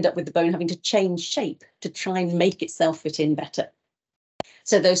 then you end up with the bone having to change shape to try and make itself fit in better.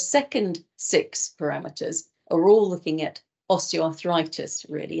 So those second 6 parameters are all looking at osteoarthritis,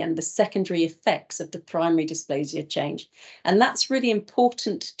 really, and the secondary effects of the primary dysplasia change. And that's really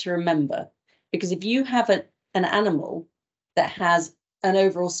important to remember, because if you have an animal that has an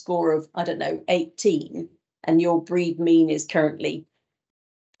overall score of, I don't know, 18, and your breed mean is currently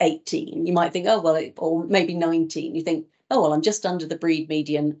 18, you might think, oh, well, or maybe 19. You think, oh, well, I'm just under the breed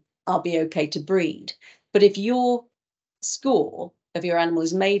median, I'll be okay to breed. But if your score of your animal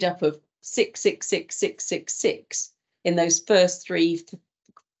is made up of 6, 6, 6, 6, 6, 6, in those first 3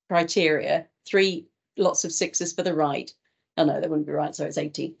 criteria, 3 lots of 6s for the right. Oh, no, that wouldn't be right. So it's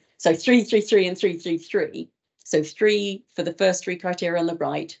 18. So 3, 3, 3 and 3, 3, 3. So 3 for the first 3 criteria on the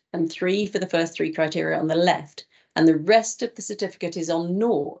right and 3 for the first 3 criteria on the left. And the rest of the certificate is on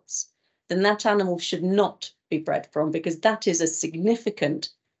noughts, then that animal should not be bred from, because that is a significant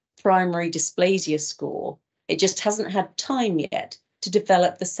primary dysplasia score. It just hasn't had time yet to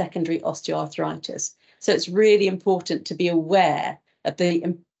develop the secondary osteoarthritis. So it's really important to be aware of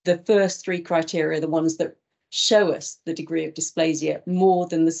the first 3 criteria, the ones that show us the degree of dysplasia more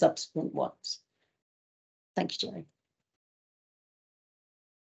than the subsequent ones. Thank you, Jerry.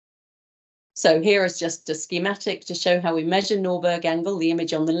 So here is just a schematic to show how we measure Norberg angle, the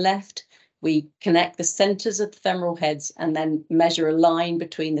image on the left. We connect the centers of the femoral heads and then measure a line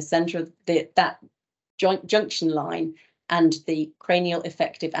between the center of that junction line and the cranial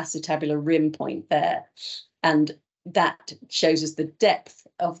effective acetabular rim point there. And that shows us the depth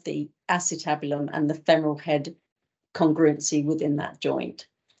of the acetabulum and the femoral head congruency within that joint.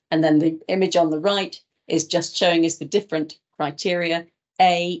 And then the image on the right is just showing us the different criteria.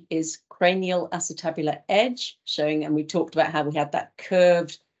 A is cranial acetabular edge, showing, and we talked about how we had that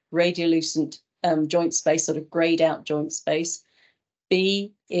curved radiolucent joint space, sort of grayed out joint space.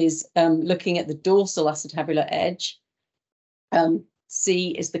 B is looking at the dorsal acetabular edge. C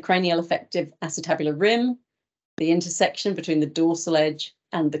is the cranial effective acetabular rim, the intersection between the dorsal edge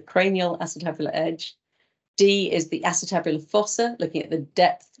and the cranial acetabular edge. D is the acetabular fossa, looking at the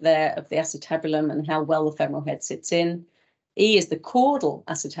depth there of the acetabulum and how well the femoral head sits in. E is the caudal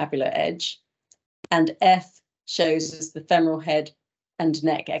acetabular edge, and F shows us the femoral head and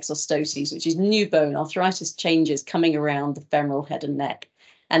neck exostoses, which is new bone arthritis changes coming around the femoral head and neck.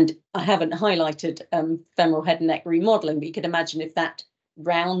 And I haven't highlighted femoral head and neck remodeling, but you can imagine if that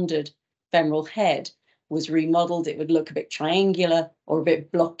rounded femoral head was remodeled, it would look a bit triangular or a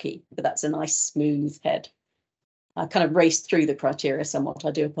bit blocky, but that's a nice smooth head. I kind of raced through the criteria somewhat.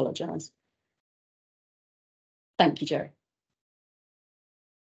 I do apologise. Thank you, Jerry.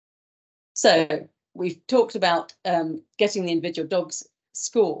 So we've talked about getting the individual dogs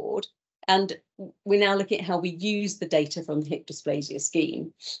scored, and we're now looking at how we use the data from the hip dysplasia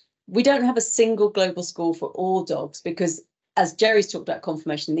scheme. We don't have a single global score for all dogs because, as Jerry's talked about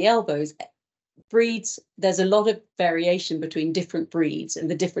conformation in the elbows, breeds, there's a lot of variation between different breeds and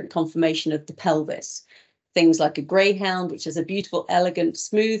the different conformation of the pelvis. Things like a greyhound, which has a beautiful, elegant,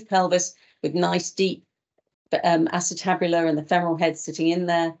 smooth pelvis with nice, deep acetabula and the femoral head sitting in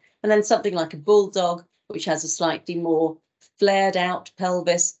there. And then something like a bulldog, which has a slightly more flared out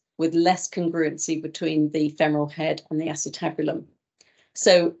pelvis with less congruency between the femoral head and the acetabulum.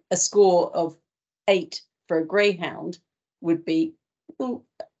 So a score of 8 for a greyhound would be, well,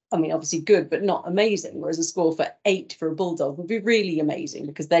 I mean, obviously good, but not amazing. Whereas a score for 8 for a bulldog would be really amazing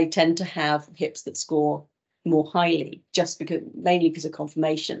because they tend to have hips that score more highly, just because, mainly because of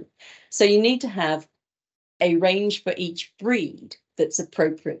conformation. So you need to have a range for each breed that's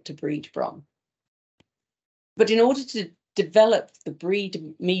appropriate to breed from. But in order to develop the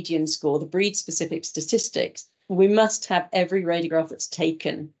breed median score, the breed specific statistics, we must have every radiograph that's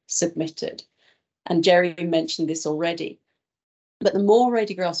taken submitted. And Jerry mentioned this already. But the more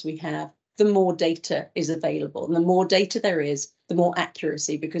radiographs we have, the more data is available. And the more data there is, the more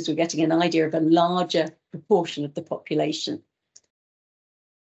accuracy, because we're getting an idea of a larger proportion of the population.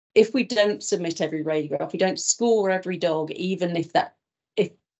 If we don't submit every radiograph, we don't score every dog, even if the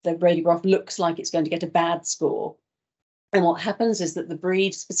radiograph looks like it's going to get a bad score. And what happens is that the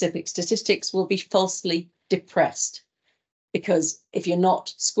breed specific statistics will be falsely depressed, because if you're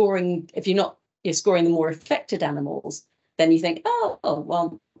scoring the more affected animals, then you think, oh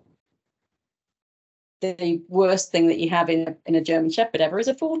well, the worst thing that you have in a German Shepherd ever is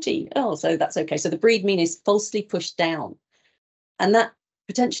a 40. Oh, so that's okay. So the breed mean is falsely pushed down. And that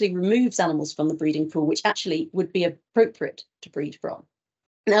potentially removes animals from the breeding pool, which actually would be appropriate to breed from.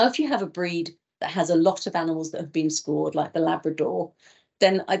 Now, if you have a breed that has a lot of animals that have been scored, like the Labrador,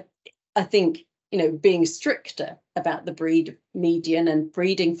 then I think, you know, being stricter about the breed median and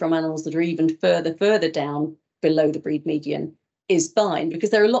breeding from animals that are even further down below the breed median is fine, because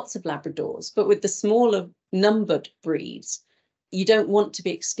there are lots of Labradors. But with the smaller numbered breeds, you don't want to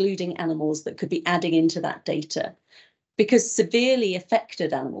be excluding animals that could be adding into that data, because severely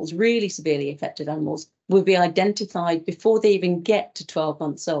affected animals, really severely affected animals, will be identified before they even get to 12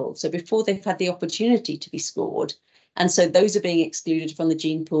 months old. So before they've had the opportunity to be scored. And so those are being excluded from the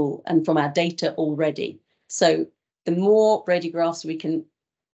gene pool and from our data already. So the more radiographs we can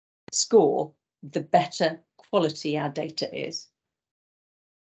score, the better quality our data is.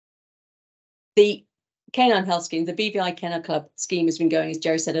 The Canine Health Scheme, the BVI Kennel Club scheme, has been going, as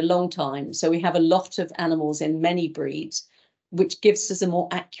Jerry said, a long time. So we have a lot of animals in many breeds, which gives us a more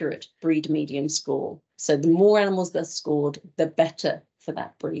accurate breed median score. So the more animals that are scored, the better for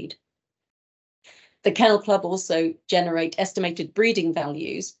that breed. The Kennel Club also generate estimated breeding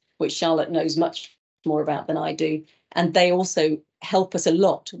values, which Charlotte knows much more about than I do. And they also help us a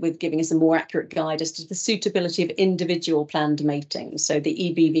lot with giving us a more accurate guide as to the suitability of individual planned mating. So the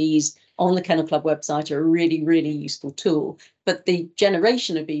EBVs on the Kennel Club website are a really, really useful tool. But the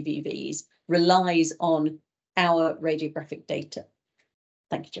generation of EBVs relies on our radiographic data.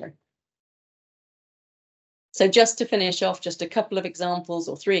 Thank you, Jerry. So just to finish off, just a couple of examples,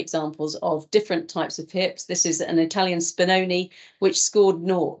 or 3 examples of different types of hips. This is an Italian Spinoni, which scored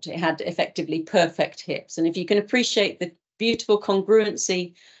 0. It had effectively perfect hips. And if you can appreciate the beautiful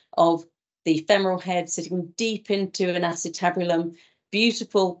congruency of the femoral head sitting deep into an acetabulum,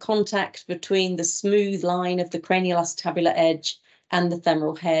 beautiful contact between the smooth line of the cranial acetabular edge and the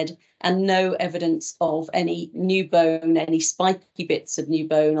femoral head, and no evidence of any new bone, any spiky bits of new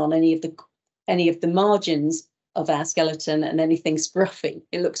bone on any of the margins of our skeleton, and anything scruffy.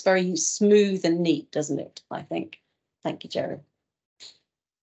 It looks very smooth and neat, doesn't it? I think. Thank you, Jerry.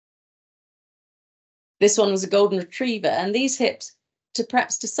 This one was a golden retriever, and these hips,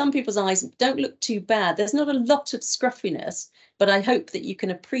 perhaps to some people's eyes, don't look too bad. There's not a lot of scruffiness, but I hope that you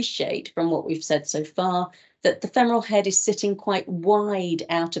can appreciate from what we've said so far that the femoral head is sitting quite wide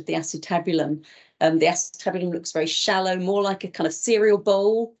out of the acetabulum. The acetabulum looks very shallow, more like a kind of cereal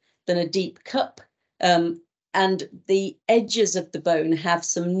bowl than a deep cup. And the edges of the bone have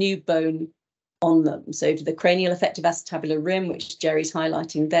some new bone on them. So the cranial effective acetabular rim, which Jerry's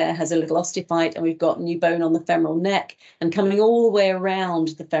highlighting there, has a little osteophyte, and we've got new bone on the femoral neck, and coming all the way around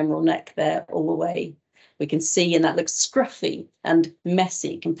the femoral neck there, all the way, we can see, and that looks scruffy and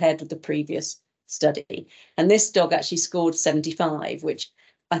messy compared with the previous study. And this dog actually scored 75, which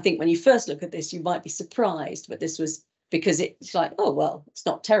I think when you first look at this, you might be surprised, but this was because it's like, oh, well, it's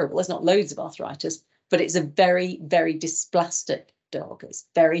not terrible. There's not loads of arthritis, but it's a very, very dysplastic dog. It's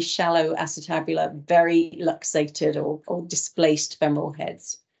very shallow acetabular, very luxated or displaced femoral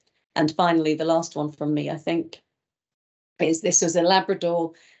heads. And finally, the last one from me, I think, is this was a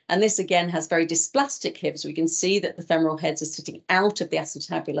Labrador. And this again has very dysplastic hips. We can see that the femoral heads are sitting out of the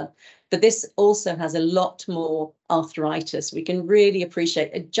acetabula, but this also has a lot more arthritis. We can really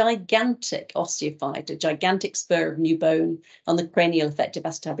appreciate a gigantic osteophyte, a gigantic spur of new bone on the cranial effective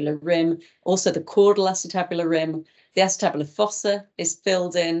acetabular rim, also the caudal acetabular rim. The acetabular fossa is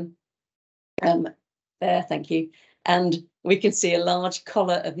filled in there, thank you. And we can see a large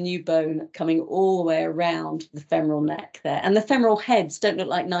collar of new bone coming all the way around the femoral neck there. And the femoral heads don't look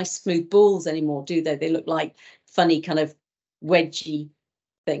like nice smooth balls anymore, do they? They look like funny kind of wedgy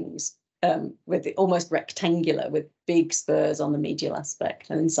things, with almost rectangular, with big spurs on the medial aspect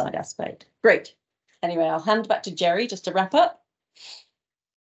and inside aspect. Great. Anyway, I'll hand back to Jerry just to wrap up.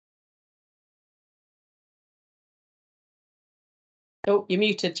 Oh, you're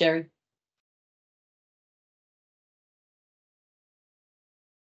muted, Jerry.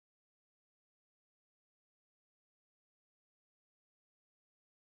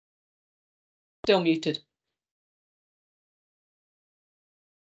 Still muted.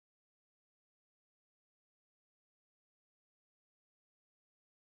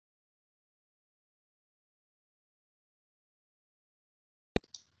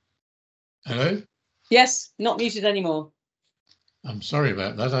 Hello? Yes, not muted anymore. I'm sorry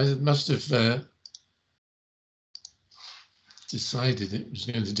about that. I must have decided it was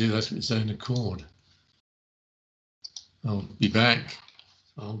going to do that of its own accord. I'll be back.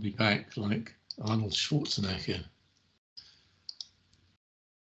 I'll be back like Arnold Schwarzenegger.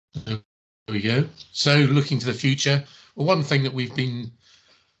 we go. So looking to the future, well, one thing that we've been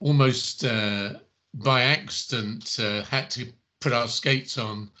almost by accident had to put our skates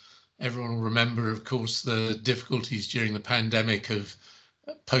on. Everyone will remember, of course, the difficulties during the pandemic of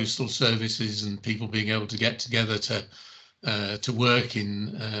postal services and people being able to get together to work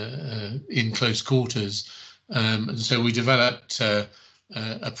in close quarters. And so we developed a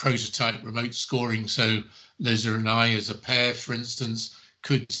prototype remote scoring. So Liza and I, as a pair, for instance,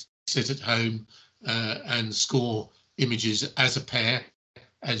 could sit at home and score images as a pair,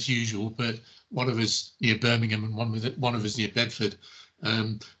 as usual, but one of us near Birmingham and one of us near Bedford.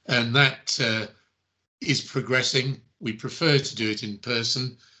 And that is progressing. We prefer to do it in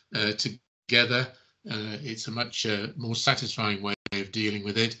person together. It's a much more satisfying way of dealing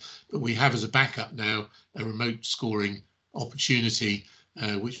with it. But we have as a backup now a remote scoring opportunity,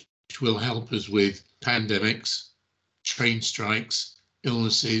 which will help us with pandemics, train strikes,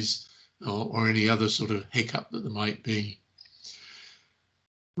 illnesses, or any other sort of hiccup that there might be.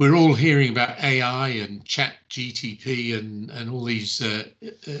 We're all hearing about AI and chat GTP and all these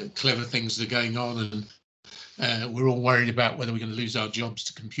clever things that are going on, and we're all worried about whether we're going to lose our jobs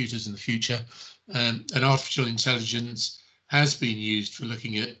to computers in the future. And artificial intelligence has been used for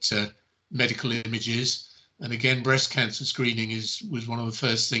looking at medical images. And again, breast cancer screening was one of the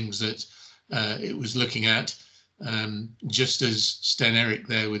first things that it was looking at, just as Sten Erik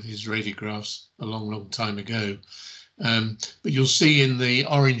there with his radiographs a long, long time ago. But you'll see in the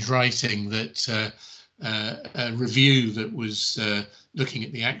orange writing that a review that was looking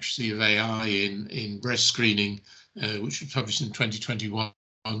at the accuracy of AI in breast screening, which was published in 2021,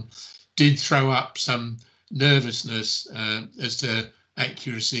 did throw up some nervousness as to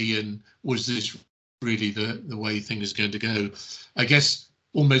accuracy and was this really the way things are going to go. I guess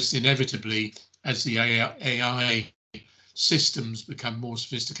almost inevitably, as the AI systems become more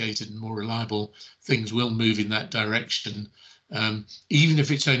sophisticated and more reliable, things will move in that direction, even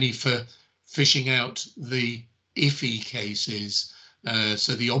if it's only for fishing out the iffy cases.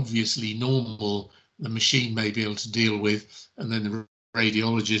 So the obviously normal, the machine may be able to deal with, and then the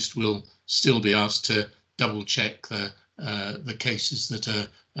radiologist will still be asked to double check the cases that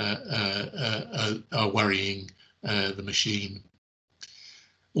are worrying the machine.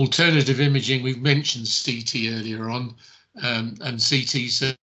 Alternative imaging, we've mentioned CT earlier on, and CT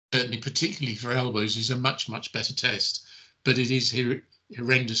certainly, particularly for elbows, is a much, much better test, but it is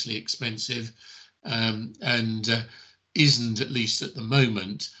horrendously expensive and isn't, at least at the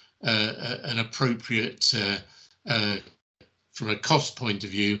moment, an appropriate, from a cost point of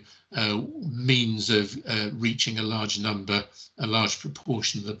view, means of reaching a large number, a large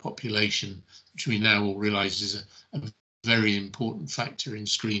proportion of the population, which we now all realise is a very important factor in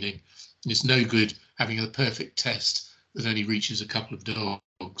screening. And it's no good having a perfect test that only reaches a couple of dogs.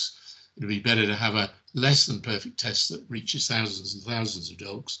 It would be better to have a less than perfect test that reaches thousands and thousands of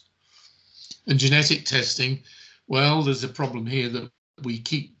dogs. And genetic testing, well, there's a problem here that we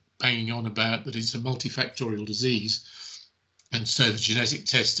keep banging on about, that it's a multifactorial disease. And so the genetic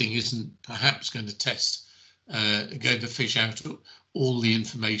testing isn't perhaps going to fish out all the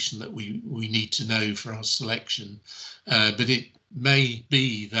information that we need to know for our selection. But it may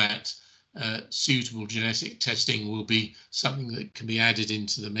be that suitable genetic testing will be something that can be added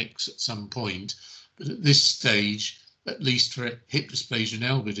into the mix at some point. But at this stage, at least for hip dysplasia and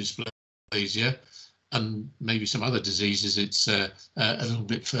elbow dysplasia, and maybe some other diseases, it's a little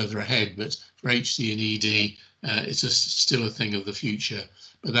bit further ahead. But for HC and ED, it's still a thing of the future.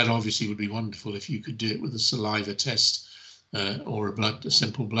 But that obviously would be wonderful if you could do it with a saliva test or a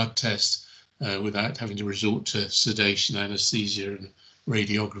simple blood test without having to resort to sedation, anaesthesia and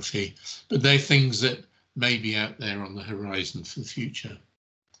radiography. But they're things that may be out there on the horizon for the future.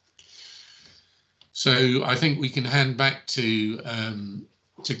 So I think we can hand back to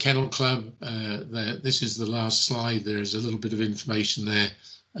Kennel Club. This is the last slide. There is a little bit of information there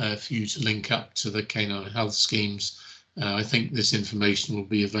for you to link up to the canine health schemes. I think this information will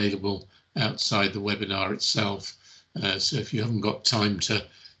be available outside the webinar itself. So if you haven't got time to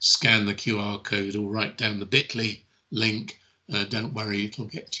scan the QR code or write down the bit.ly link, don't worry, it'll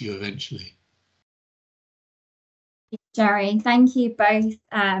get to you eventually. Jerry, thank you both,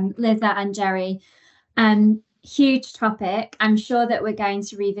 Liza and Jerry. Huge topic. I'm sure that we're going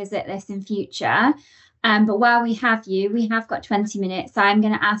to revisit this in future. But while we have you, we have got 20 minutes. So I'm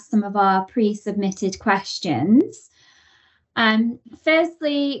going to ask some of our pre-submitted questions.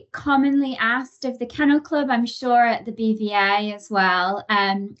 Firstly, commonly asked of the Kennel Club, I'm sure at the BVA as well,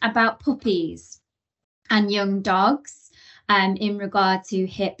 about puppies and young dogs in regard to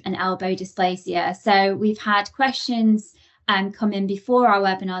hip and elbow dysplasia. So we've had questions come in before our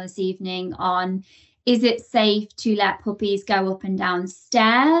webinar this evening on, is it safe to let puppies go up and down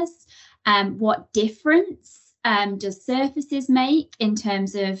stairs? What difference does surfaces make in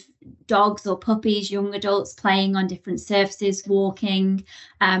terms of dogs or puppies, young adults playing on different surfaces, walking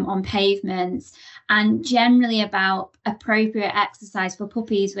on pavements, and generally about appropriate exercise for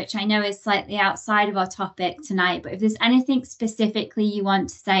puppies, which I know is slightly outside of our topic tonight, but if there's anything specifically you want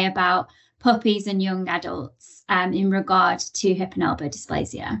to say about puppies and young adults in regard to hip and elbow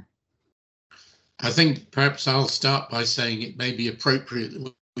dysplasia. I think perhaps I'll start by saying it may be appropriate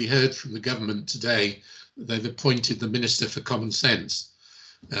that we heard from the government today that they've appointed the Minister for Common Sense.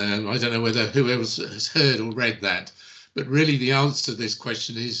 I don't know whether who else has heard or read that, but really the answer to this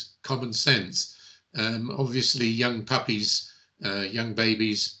question is common sense. Obviously, young puppies, young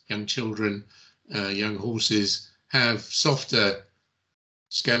babies, young children, young horses have softer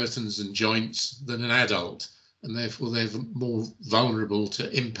skeletons and joints than an adult, and therefore they're more vulnerable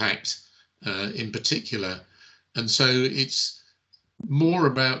to impact in particular. And so it's more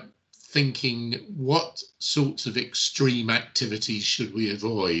about thinking what sorts of extreme activities should we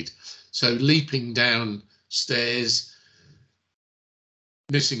avoid. So leaping down stairs,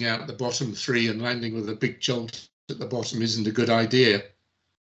 missing out the bottom three and landing with a big jolt at the bottom isn't a good idea.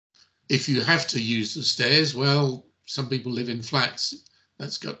 If you have to use the stairs, well, some people live in flats,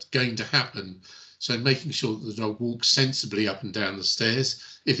 that's going to happen. So making sure that the dog walks sensibly up and down the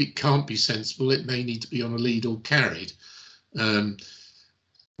stairs. If it can't be sensible, it may need to be on a lead or carried.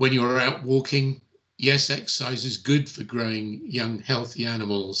 When you're out walking, yes, exercise is good for growing young, healthy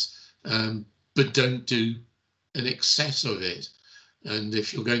animals, but don't do an excess of it. And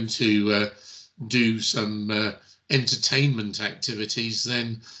if you're going to do some entertainment activities,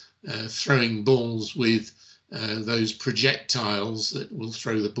 then throwing balls with those projectiles that will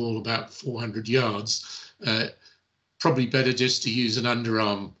throw the ball about 400 yards, probably better just to use an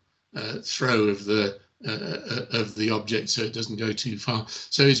underarm throw of the object so it doesn't go too far.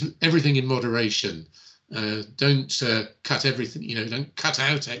 So it's everything in moderation. Don't cut everything, don't cut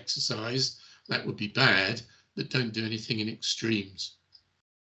out exercise. That would be bad, but don't do anything in extremes.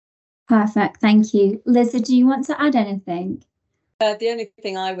 Perfect, thank you. Lizzie, do you want to add anything? The only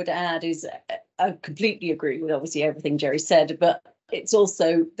thing I would add is I completely agree with obviously everything Jerry said, but it's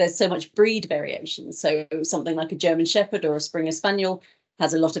also there's so much breed variation. So something like a German Shepherd or a Springer Spaniel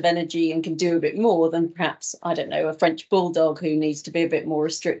has a lot of energy and can do a bit more than perhaps, I don't know, a French Bulldog who needs to be a bit more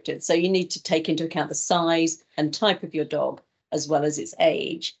restricted. So you need to take into account the size and type of your dog as well as its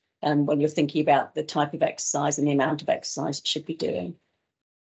age when you're thinking about the type of exercise and the amount of exercise it should be doing.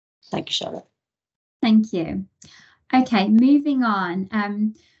 Thank you, Charlotte. Thank you. Okay, moving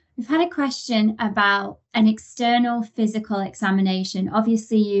on. We've had a question about an external physical examination.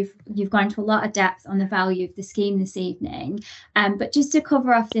 Obviously, you've gone to a lot of depth on the value of the scheme this evening, but just to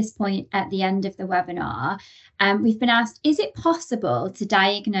cover off this point at the end of the webinar, we've been asked, is it possible to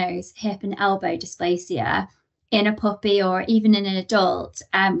diagnose hip and elbow dysplasia in a puppy or even in an adult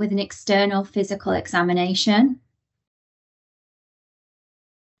with an external physical examination?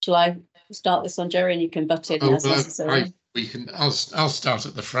 Shall I start this on, Jerry, and you can butt in as necessary? I'll start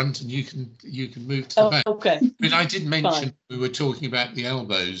at the front, and you can move to the back. Okay. I mean, I did mention Fine. we were talking about the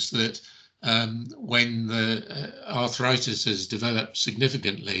elbows, that when the arthritis has developed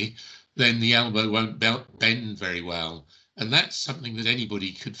significantly, then the elbow won't bend very well, and that's something that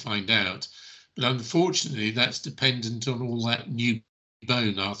anybody could find out. But unfortunately, that's dependent on all that new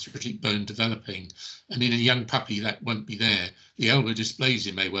bone, arthritic bone developing, and in a young puppy that won't be there. The elbow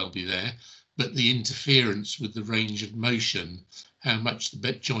dysplasia may well be there, but the interference with the range of motion, how much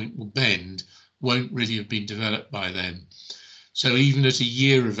the joint will bend, won't really have been developed by then. So even at a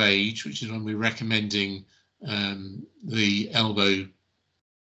year of age, which is when we're recommending the elbow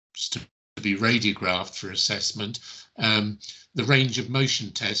to be radiographed for assessment, the range of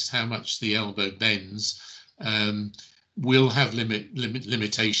motion test, how much the elbow bends, will have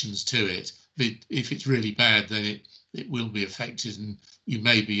limitations to it. If it's really bad, then it will be affected, and you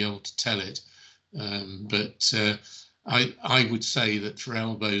may be able to tell it. But I would say that for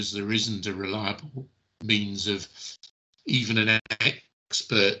elbows, there isn't a reliable means of even an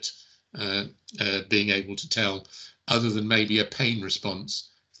expert being able to tell, other than maybe a pain response.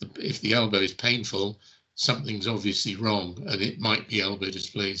 If the elbow is painful, something's obviously wrong, and it might be elbow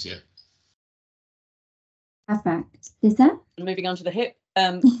dysplasia. Perfect. Is that? Moving on to the hip.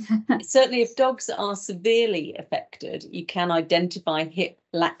 Certainly, if dogs are severely affected, you can identify hip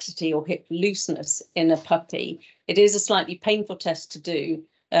laxity or hip looseness in a puppy. It is a slightly painful test to do,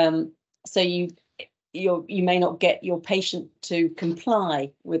 so you may not get your patient to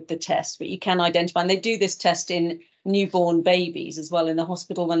comply with the test, but you can identify. And they do this test in newborn babies as well in the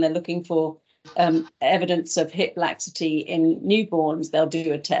hospital when they're looking for evidence of hip laxity in newborns. They'll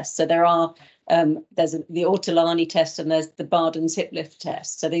do a test. So there are there's the Ortolani test and there's the Barden's hip lift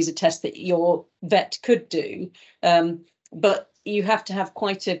test. So these are tests that your vet could do, but you have to have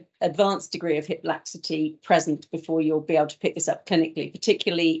quite an advanced degree of hip laxity present before you'll be able to pick this up clinically,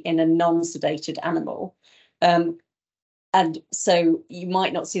 particularly in a non-sedated animal. And so you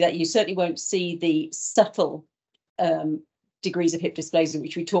might not see that. You certainly won't see the subtle degrees of hip dysplasia,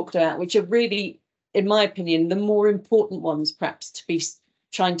 which we talked about, which are really, in my opinion, the more important ones perhaps to be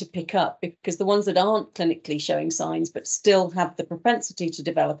trying to pick up, because the ones that aren't clinically showing signs but still have the propensity to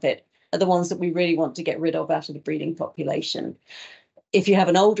develop it are the ones that we really want to get rid of out of the breeding population. If you have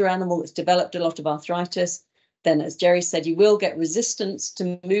an older animal that's developed a lot of arthritis, then, as Jerry said, you will get resistance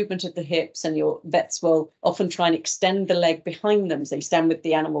to movement of the hips, and your vets will often try and extend the leg behind them. So you stand with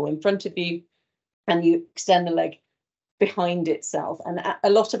the animal in front of you and you extend the leg behind itself. And a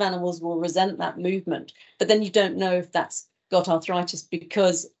lot of animals will resent that movement, but then you don't know if that's got arthritis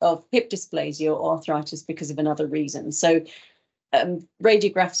because of hip dysplasia or arthritis because of another reason. So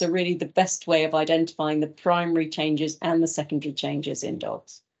radiographs are really the best way of identifying the primary changes and the secondary changes in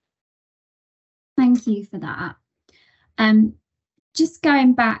dogs. Thank you for that. Just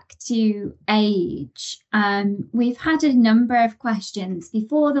going back to age, we've had a number of questions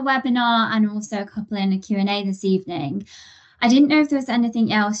before the webinar and also a couple in a Q&A this evening. I didn't know if there was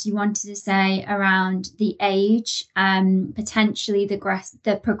anything else you wanted to say around the age, potentially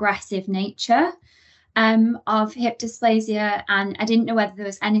the progressive nature of hip dysplasia, and I didn't know whether there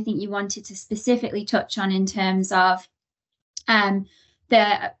was anything you wanted to specifically touch on in terms of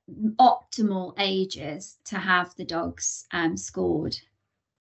the optimal ages to have the dogs scored.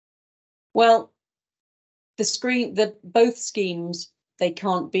 Well, both schemes, they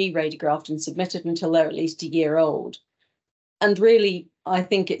can't be radiographed and submitted until they're at least a year old. And really, I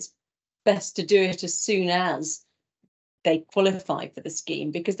think it's best to do it as soon as they qualify for the scheme,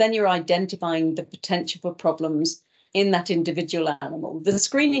 because then you're identifying the potential for problems in that individual animal. The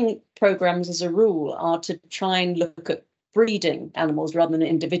screening programs, as a rule, are to try and look at breeding animals rather than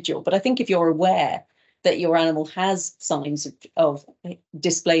individual. But I think if you're aware that your animal has signs of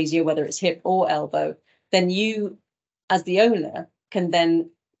dysplasia, whether it's hip or elbow, then you, as the owner, can then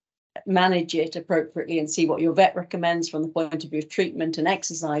manage it appropriately and see what your vet recommends from the point of view of treatment and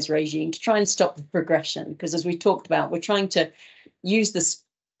exercise regime to try and stop the progression. Because as we talked about, we're trying to use this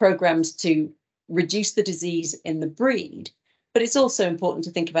programs to reduce the disease in the breed, but it's also important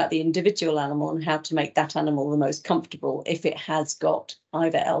to think about the individual animal and how to make that animal the most comfortable if it has got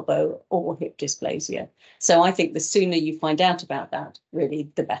either elbow or hip dysplasia. So I think the sooner you find out about that,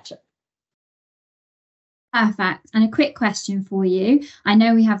 really, the better. Perfect. And a quick question for you. I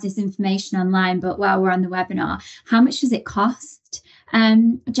know we have this information online, but while we're on the webinar, how much does it cost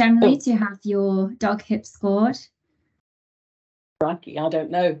generally to have your dog hip scored? Crikey, I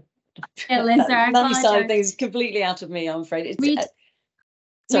don't know. That money side of things is completely out of me, I'm afraid. We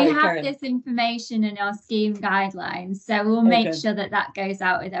have this information in our scheme guidelines, so we'll make sure that goes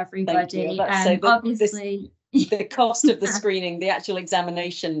out with everybody. Obviously, the cost of the screening, the actual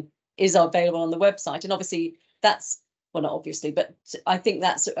examination, is available on the website, and obviously that's, well, not obviously, but I think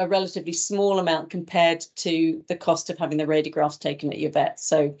that's a relatively small amount compared to the cost of having the radiographs taken at your vet.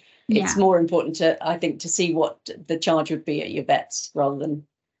 So it's more important to, I think, to see what the charge would be at your vets rather than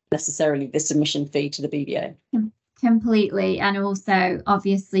necessarily the submission fee to the BVA. Completely. And also,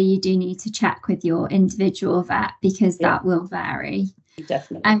 obviously, you do need to check with your individual vet because that will vary.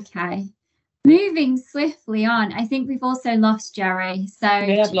 Definitely. Okay. Moving swiftly on, I think we've also lost Jerry. So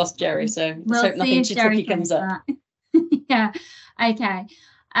we have lost Jerry, so let's hope nothing too tricky comes up. Yeah. Okay.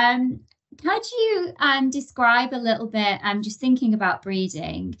 Could you describe a little bit, just thinking about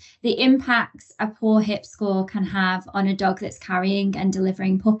breeding, the impacts a poor hip score can have on a dog that's carrying and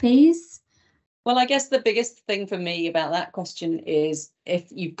delivering puppies? Well, I guess the biggest thing for me about that question is if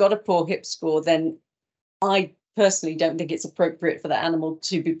you've got a poor hip score, then I personally don't think it's appropriate for that animal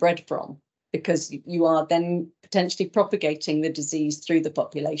to be bred from, because you are then potentially propagating the disease through the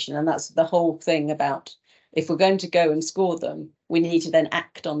population. And that's the whole thing about, if we're going to go and score them, we need to then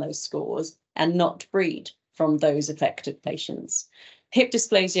act on those scores and not breed from those affected patients. Hip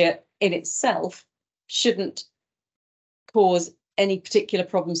dysplasia in itself shouldn't cause any particular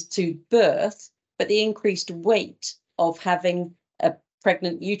problems to birth, but the increased weight of having a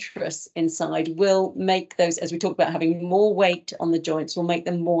pregnant uterus inside will make those, as we talked about, having more weight on the joints will make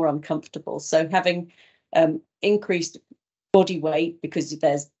them more uncomfortable. So having increased body weight because of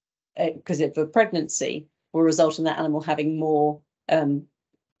a pregnancy will result in that animal having more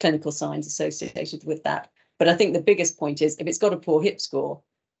clinical signs associated with that. But I think the biggest point is if it's got a poor hip score,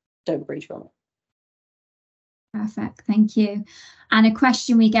 don't breed from it. Perfect, thank you. And a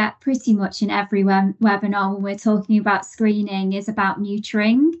question we get pretty much in every webinar when we're talking about screening is about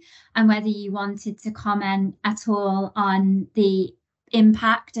neutering, and whether you wanted to comment at all on the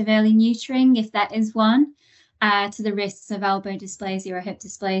impact of early neutering, if there is one, to the risks of elbow dysplasia or hip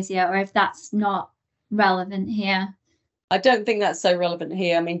dysplasia, or if that's not relevant here. I don't think that's so relevant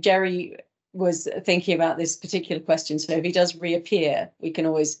here. I mean, Jerry was thinking about this particular question, so if he does reappear, we can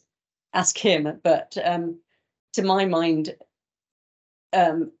always ask him. But to my mind,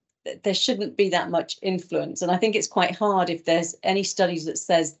 there shouldn't be that much influence. And I think it's quite hard if there's any studies that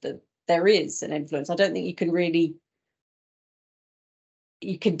says that there is an influence. I don't think you can really,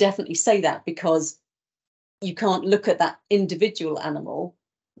 you can definitely say that, because you can't look at that individual animal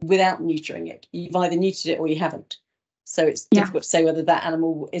without neutering it. You've either neutered it or you haven't. So it's difficult to say whether that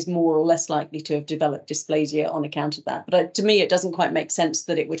animal is more or less likely to have developed dysplasia on account of that. But to me, it doesn't quite make sense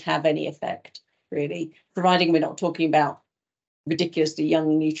that it would have any effect, really, providing we're not talking about ridiculously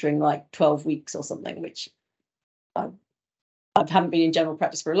young neutering like 12 weeks or something, which I haven't been in general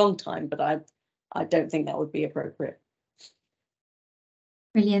practice for a long time, but I don't think that would be appropriate.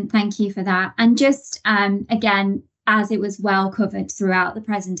 Brilliant, thank you for that. And just again, as it was well covered throughout the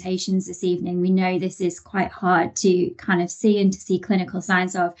presentations this evening, we know this is quite hard to kind of see and to see clinical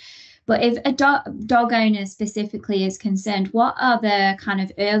signs of. But if a dog owner specifically is concerned, what are the kind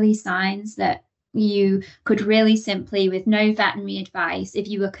of early signs that you could really simply, with no veterinary advice, if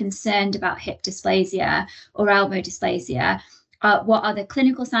you were concerned about hip dysplasia or elbow dysplasia, what are the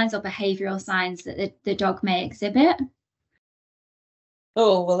clinical signs or behavioural signs that the dog may exhibit?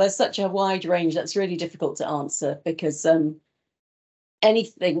 Oh, well, there's such a wide range that's really difficult to answer, because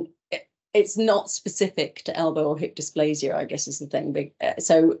anything, it's not specific to elbow or hip dysplasia, I guess, is the thing.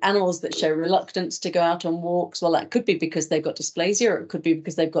 So animals that show reluctance to go out on walks, well, that could be because they've got dysplasia, or it could be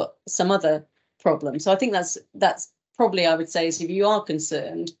because they've got some other problem. So I think that's probably, I would say, is if you are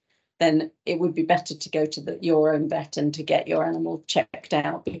concerned, then it would be better to go to your own vet and to get your animal checked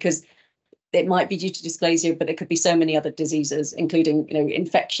out, because it might be due to dysplasia, but it could be so many other diseases, including,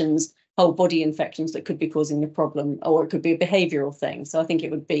 infections, whole body infections that could be causing the problem, or it could be a behavioural thing. So I think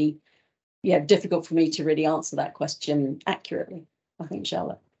it would be, difficult for me to really answer that question accurately, I think,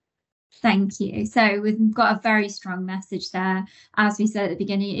 Charlotte. Thank you. So we've got a very strong message there. As we said at the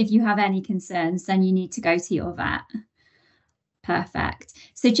beginning, if you have any concerns, then you need to go to your vet. Perfect.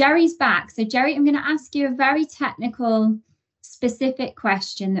 So Jerry's back. So Jerry, I'm going to ask you a very technical, specific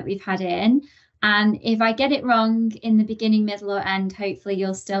question that we've had in. And if I get it wrong in the beginning, middle or end, hopefully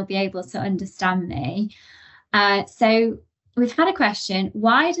you'll still be able to understand me. So we've had a question.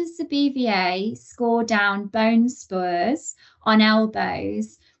 Why does the BVA score down bone spurs on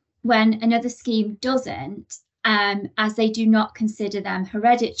elbows when another scheme doesn't, as they do not consider them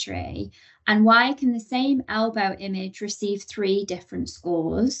hereditary? And why can the same elbow image receive 3 different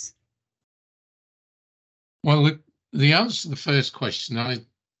scores? Well, the answer to the first question,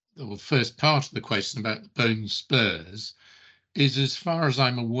 or first part of the question about the bone spurs, is, as far as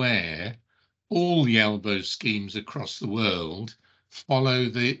I'm aware, all the elbow schemes across the world follow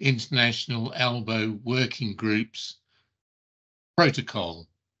the International Elbow Working Group's protocol,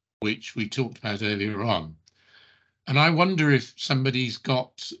 which we talked about earlier on. And I wonder if somebody's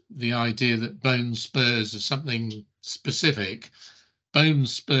got the idea that bone spurs are something specific. Bone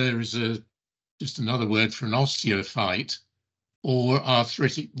spur is just another word for an osteophyte or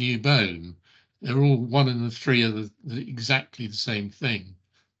arthritic new bone. They're all one and the 3 are exactly the same thing.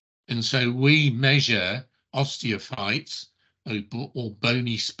 And so we measure osteophytes or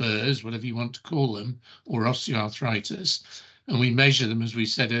bony spurs, whatever you want to call them, or osteoarthritis. And we measure them, as we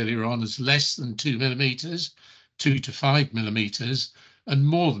said earlier on, as less than 2 millimeters, 2 to 5 millimeters, and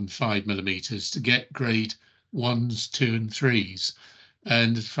more than 5 millimeters to get grade 1s, 2 and 3s.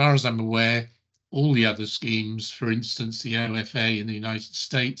 And as far as I'm aware, all the other schemes, for instance, the OFA in the United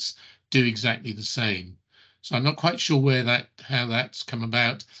States, do exactly the same. So I'm not quite sure how that's come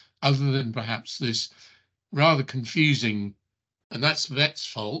about, other than perhaps this rather confusing, and that's vet's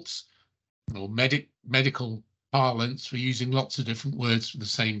fault, or medical parlance for using lots of different words for the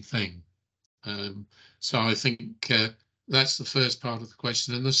same thing. So I think that's the first part of the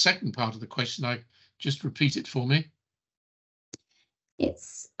question. And the second part of the question, just repeat it for me.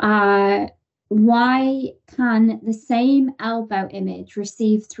 It's why can the same elbow image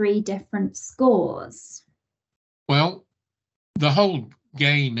receive 3 different scores? Well, the whole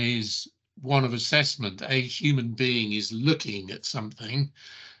game is one of assessment. A human being is looking at something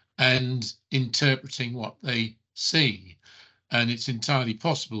and interpreting what they see. And it's entirely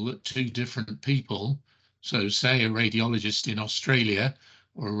possible that 2 different people So say a radiologist in Australia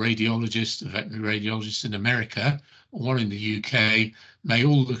or a radiologist, a veterinary radiologist in America or one in the UK may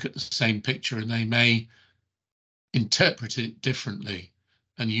all look at the same picture and they may interpret it differently.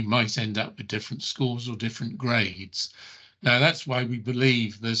 And you might end up with different scores or different grades. Now, that's why we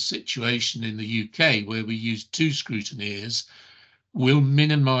believe the situation in the UK where we use 2 scrutineers will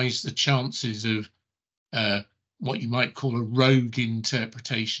minimise the chances of what you might call a rogue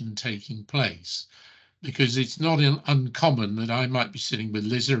interpretation taking place, because it's not uncommon that I might be sitting with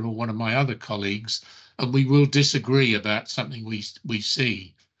Liza or one of my other colleagues and we will disagree about something we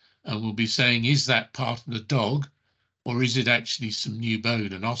see, and we'll be saying, is that part of the dog, or is it actually some new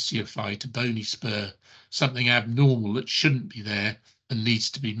bone, an osteophyte, a bony spur, something abnormal that shouldn't be there and needs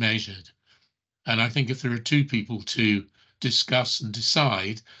to be measured? And I think if there are 2 people to discuss and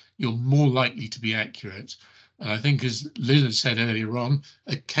decide, you're more likely to be accurate. And I think, as Liz said earlier on,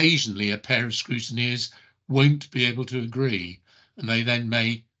 occasionally a pair of scrutineers won't be able to agree, and they then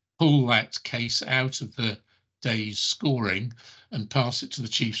may pull that case out of the day's scoring and pass it to the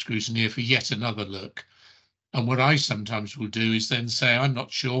chief scrutineer for yet another look. And what I sometimes will do is then say, I'm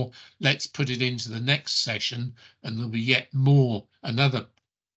not sure, let's put it into the next session, and there'll be yet another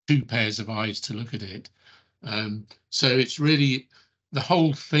 2 pairs of eyes to look at it. So it's really, the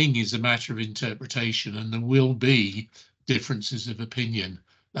whole thing is a matter of interpretation, and there will be differences of opinion.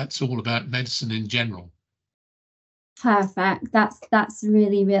 That's all about medicine in general. Perfect. That's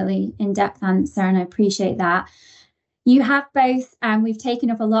really, really in-depth answer, and I appreciate that. You have both, we've taken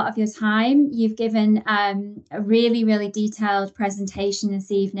up a lot of your time. You've given a really, really detailed presentation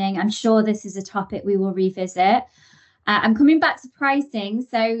this evening. I'm sure this is a topic we will revisit. I'm coming back to pricing.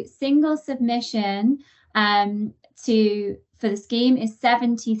 So single submission for the scheme is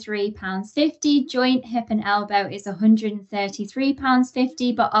 £73.50. Joint, hip and elbow is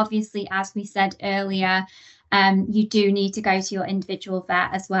 £133.50. But obviously, as we said earlier, you do need to go to your individual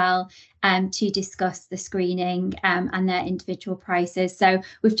vet as well to discuss the screening and their individual prices. So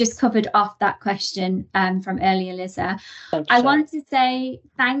we've just covered off that question from earlier, Liza. I want to say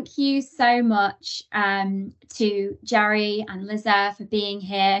thank you so much to Jerry and Liza for being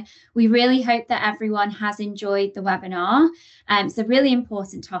here. We really hope that everyone has enjoyed the webinar. It's a really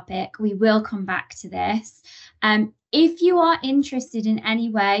important topic. We will come back to this. If you are interested in any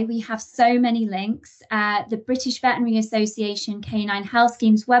way, we have so many links. The British Veterinary Association Canine Health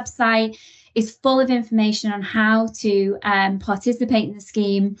Scheme's website is full of information on how to participate in the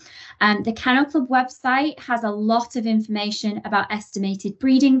scheme. The Kennel Club website has a lot of information about estimated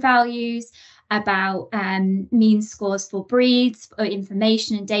breeding values, about mean scores for breeds,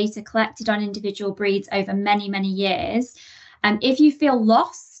 information and data collected on individual breeds over many, many years. If you feel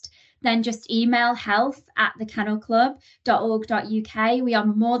lost, then just email health@thekennelclub.org.uk. We are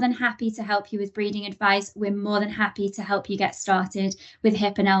more than happy to help you with breeding advice. We're more than happy to help you get started with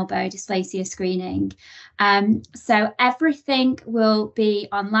hip and elbow dysplasia screening. So everything will be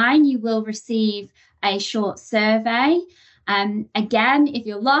online. You will receive a short survey. Again, if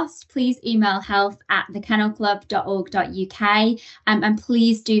you're lost, please email health@thekennelclub.org.uk, and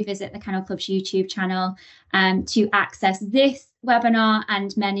please do visit the Kennel Club's YouTube channel to access this webinar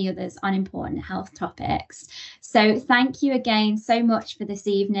and many others on important health topics. So thank you again so much for this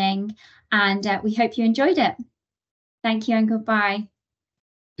evening, and we hope you enjoyed it. Thank you and goodbye.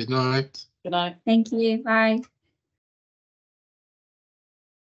 Good night. Good night. Thank you. Bye.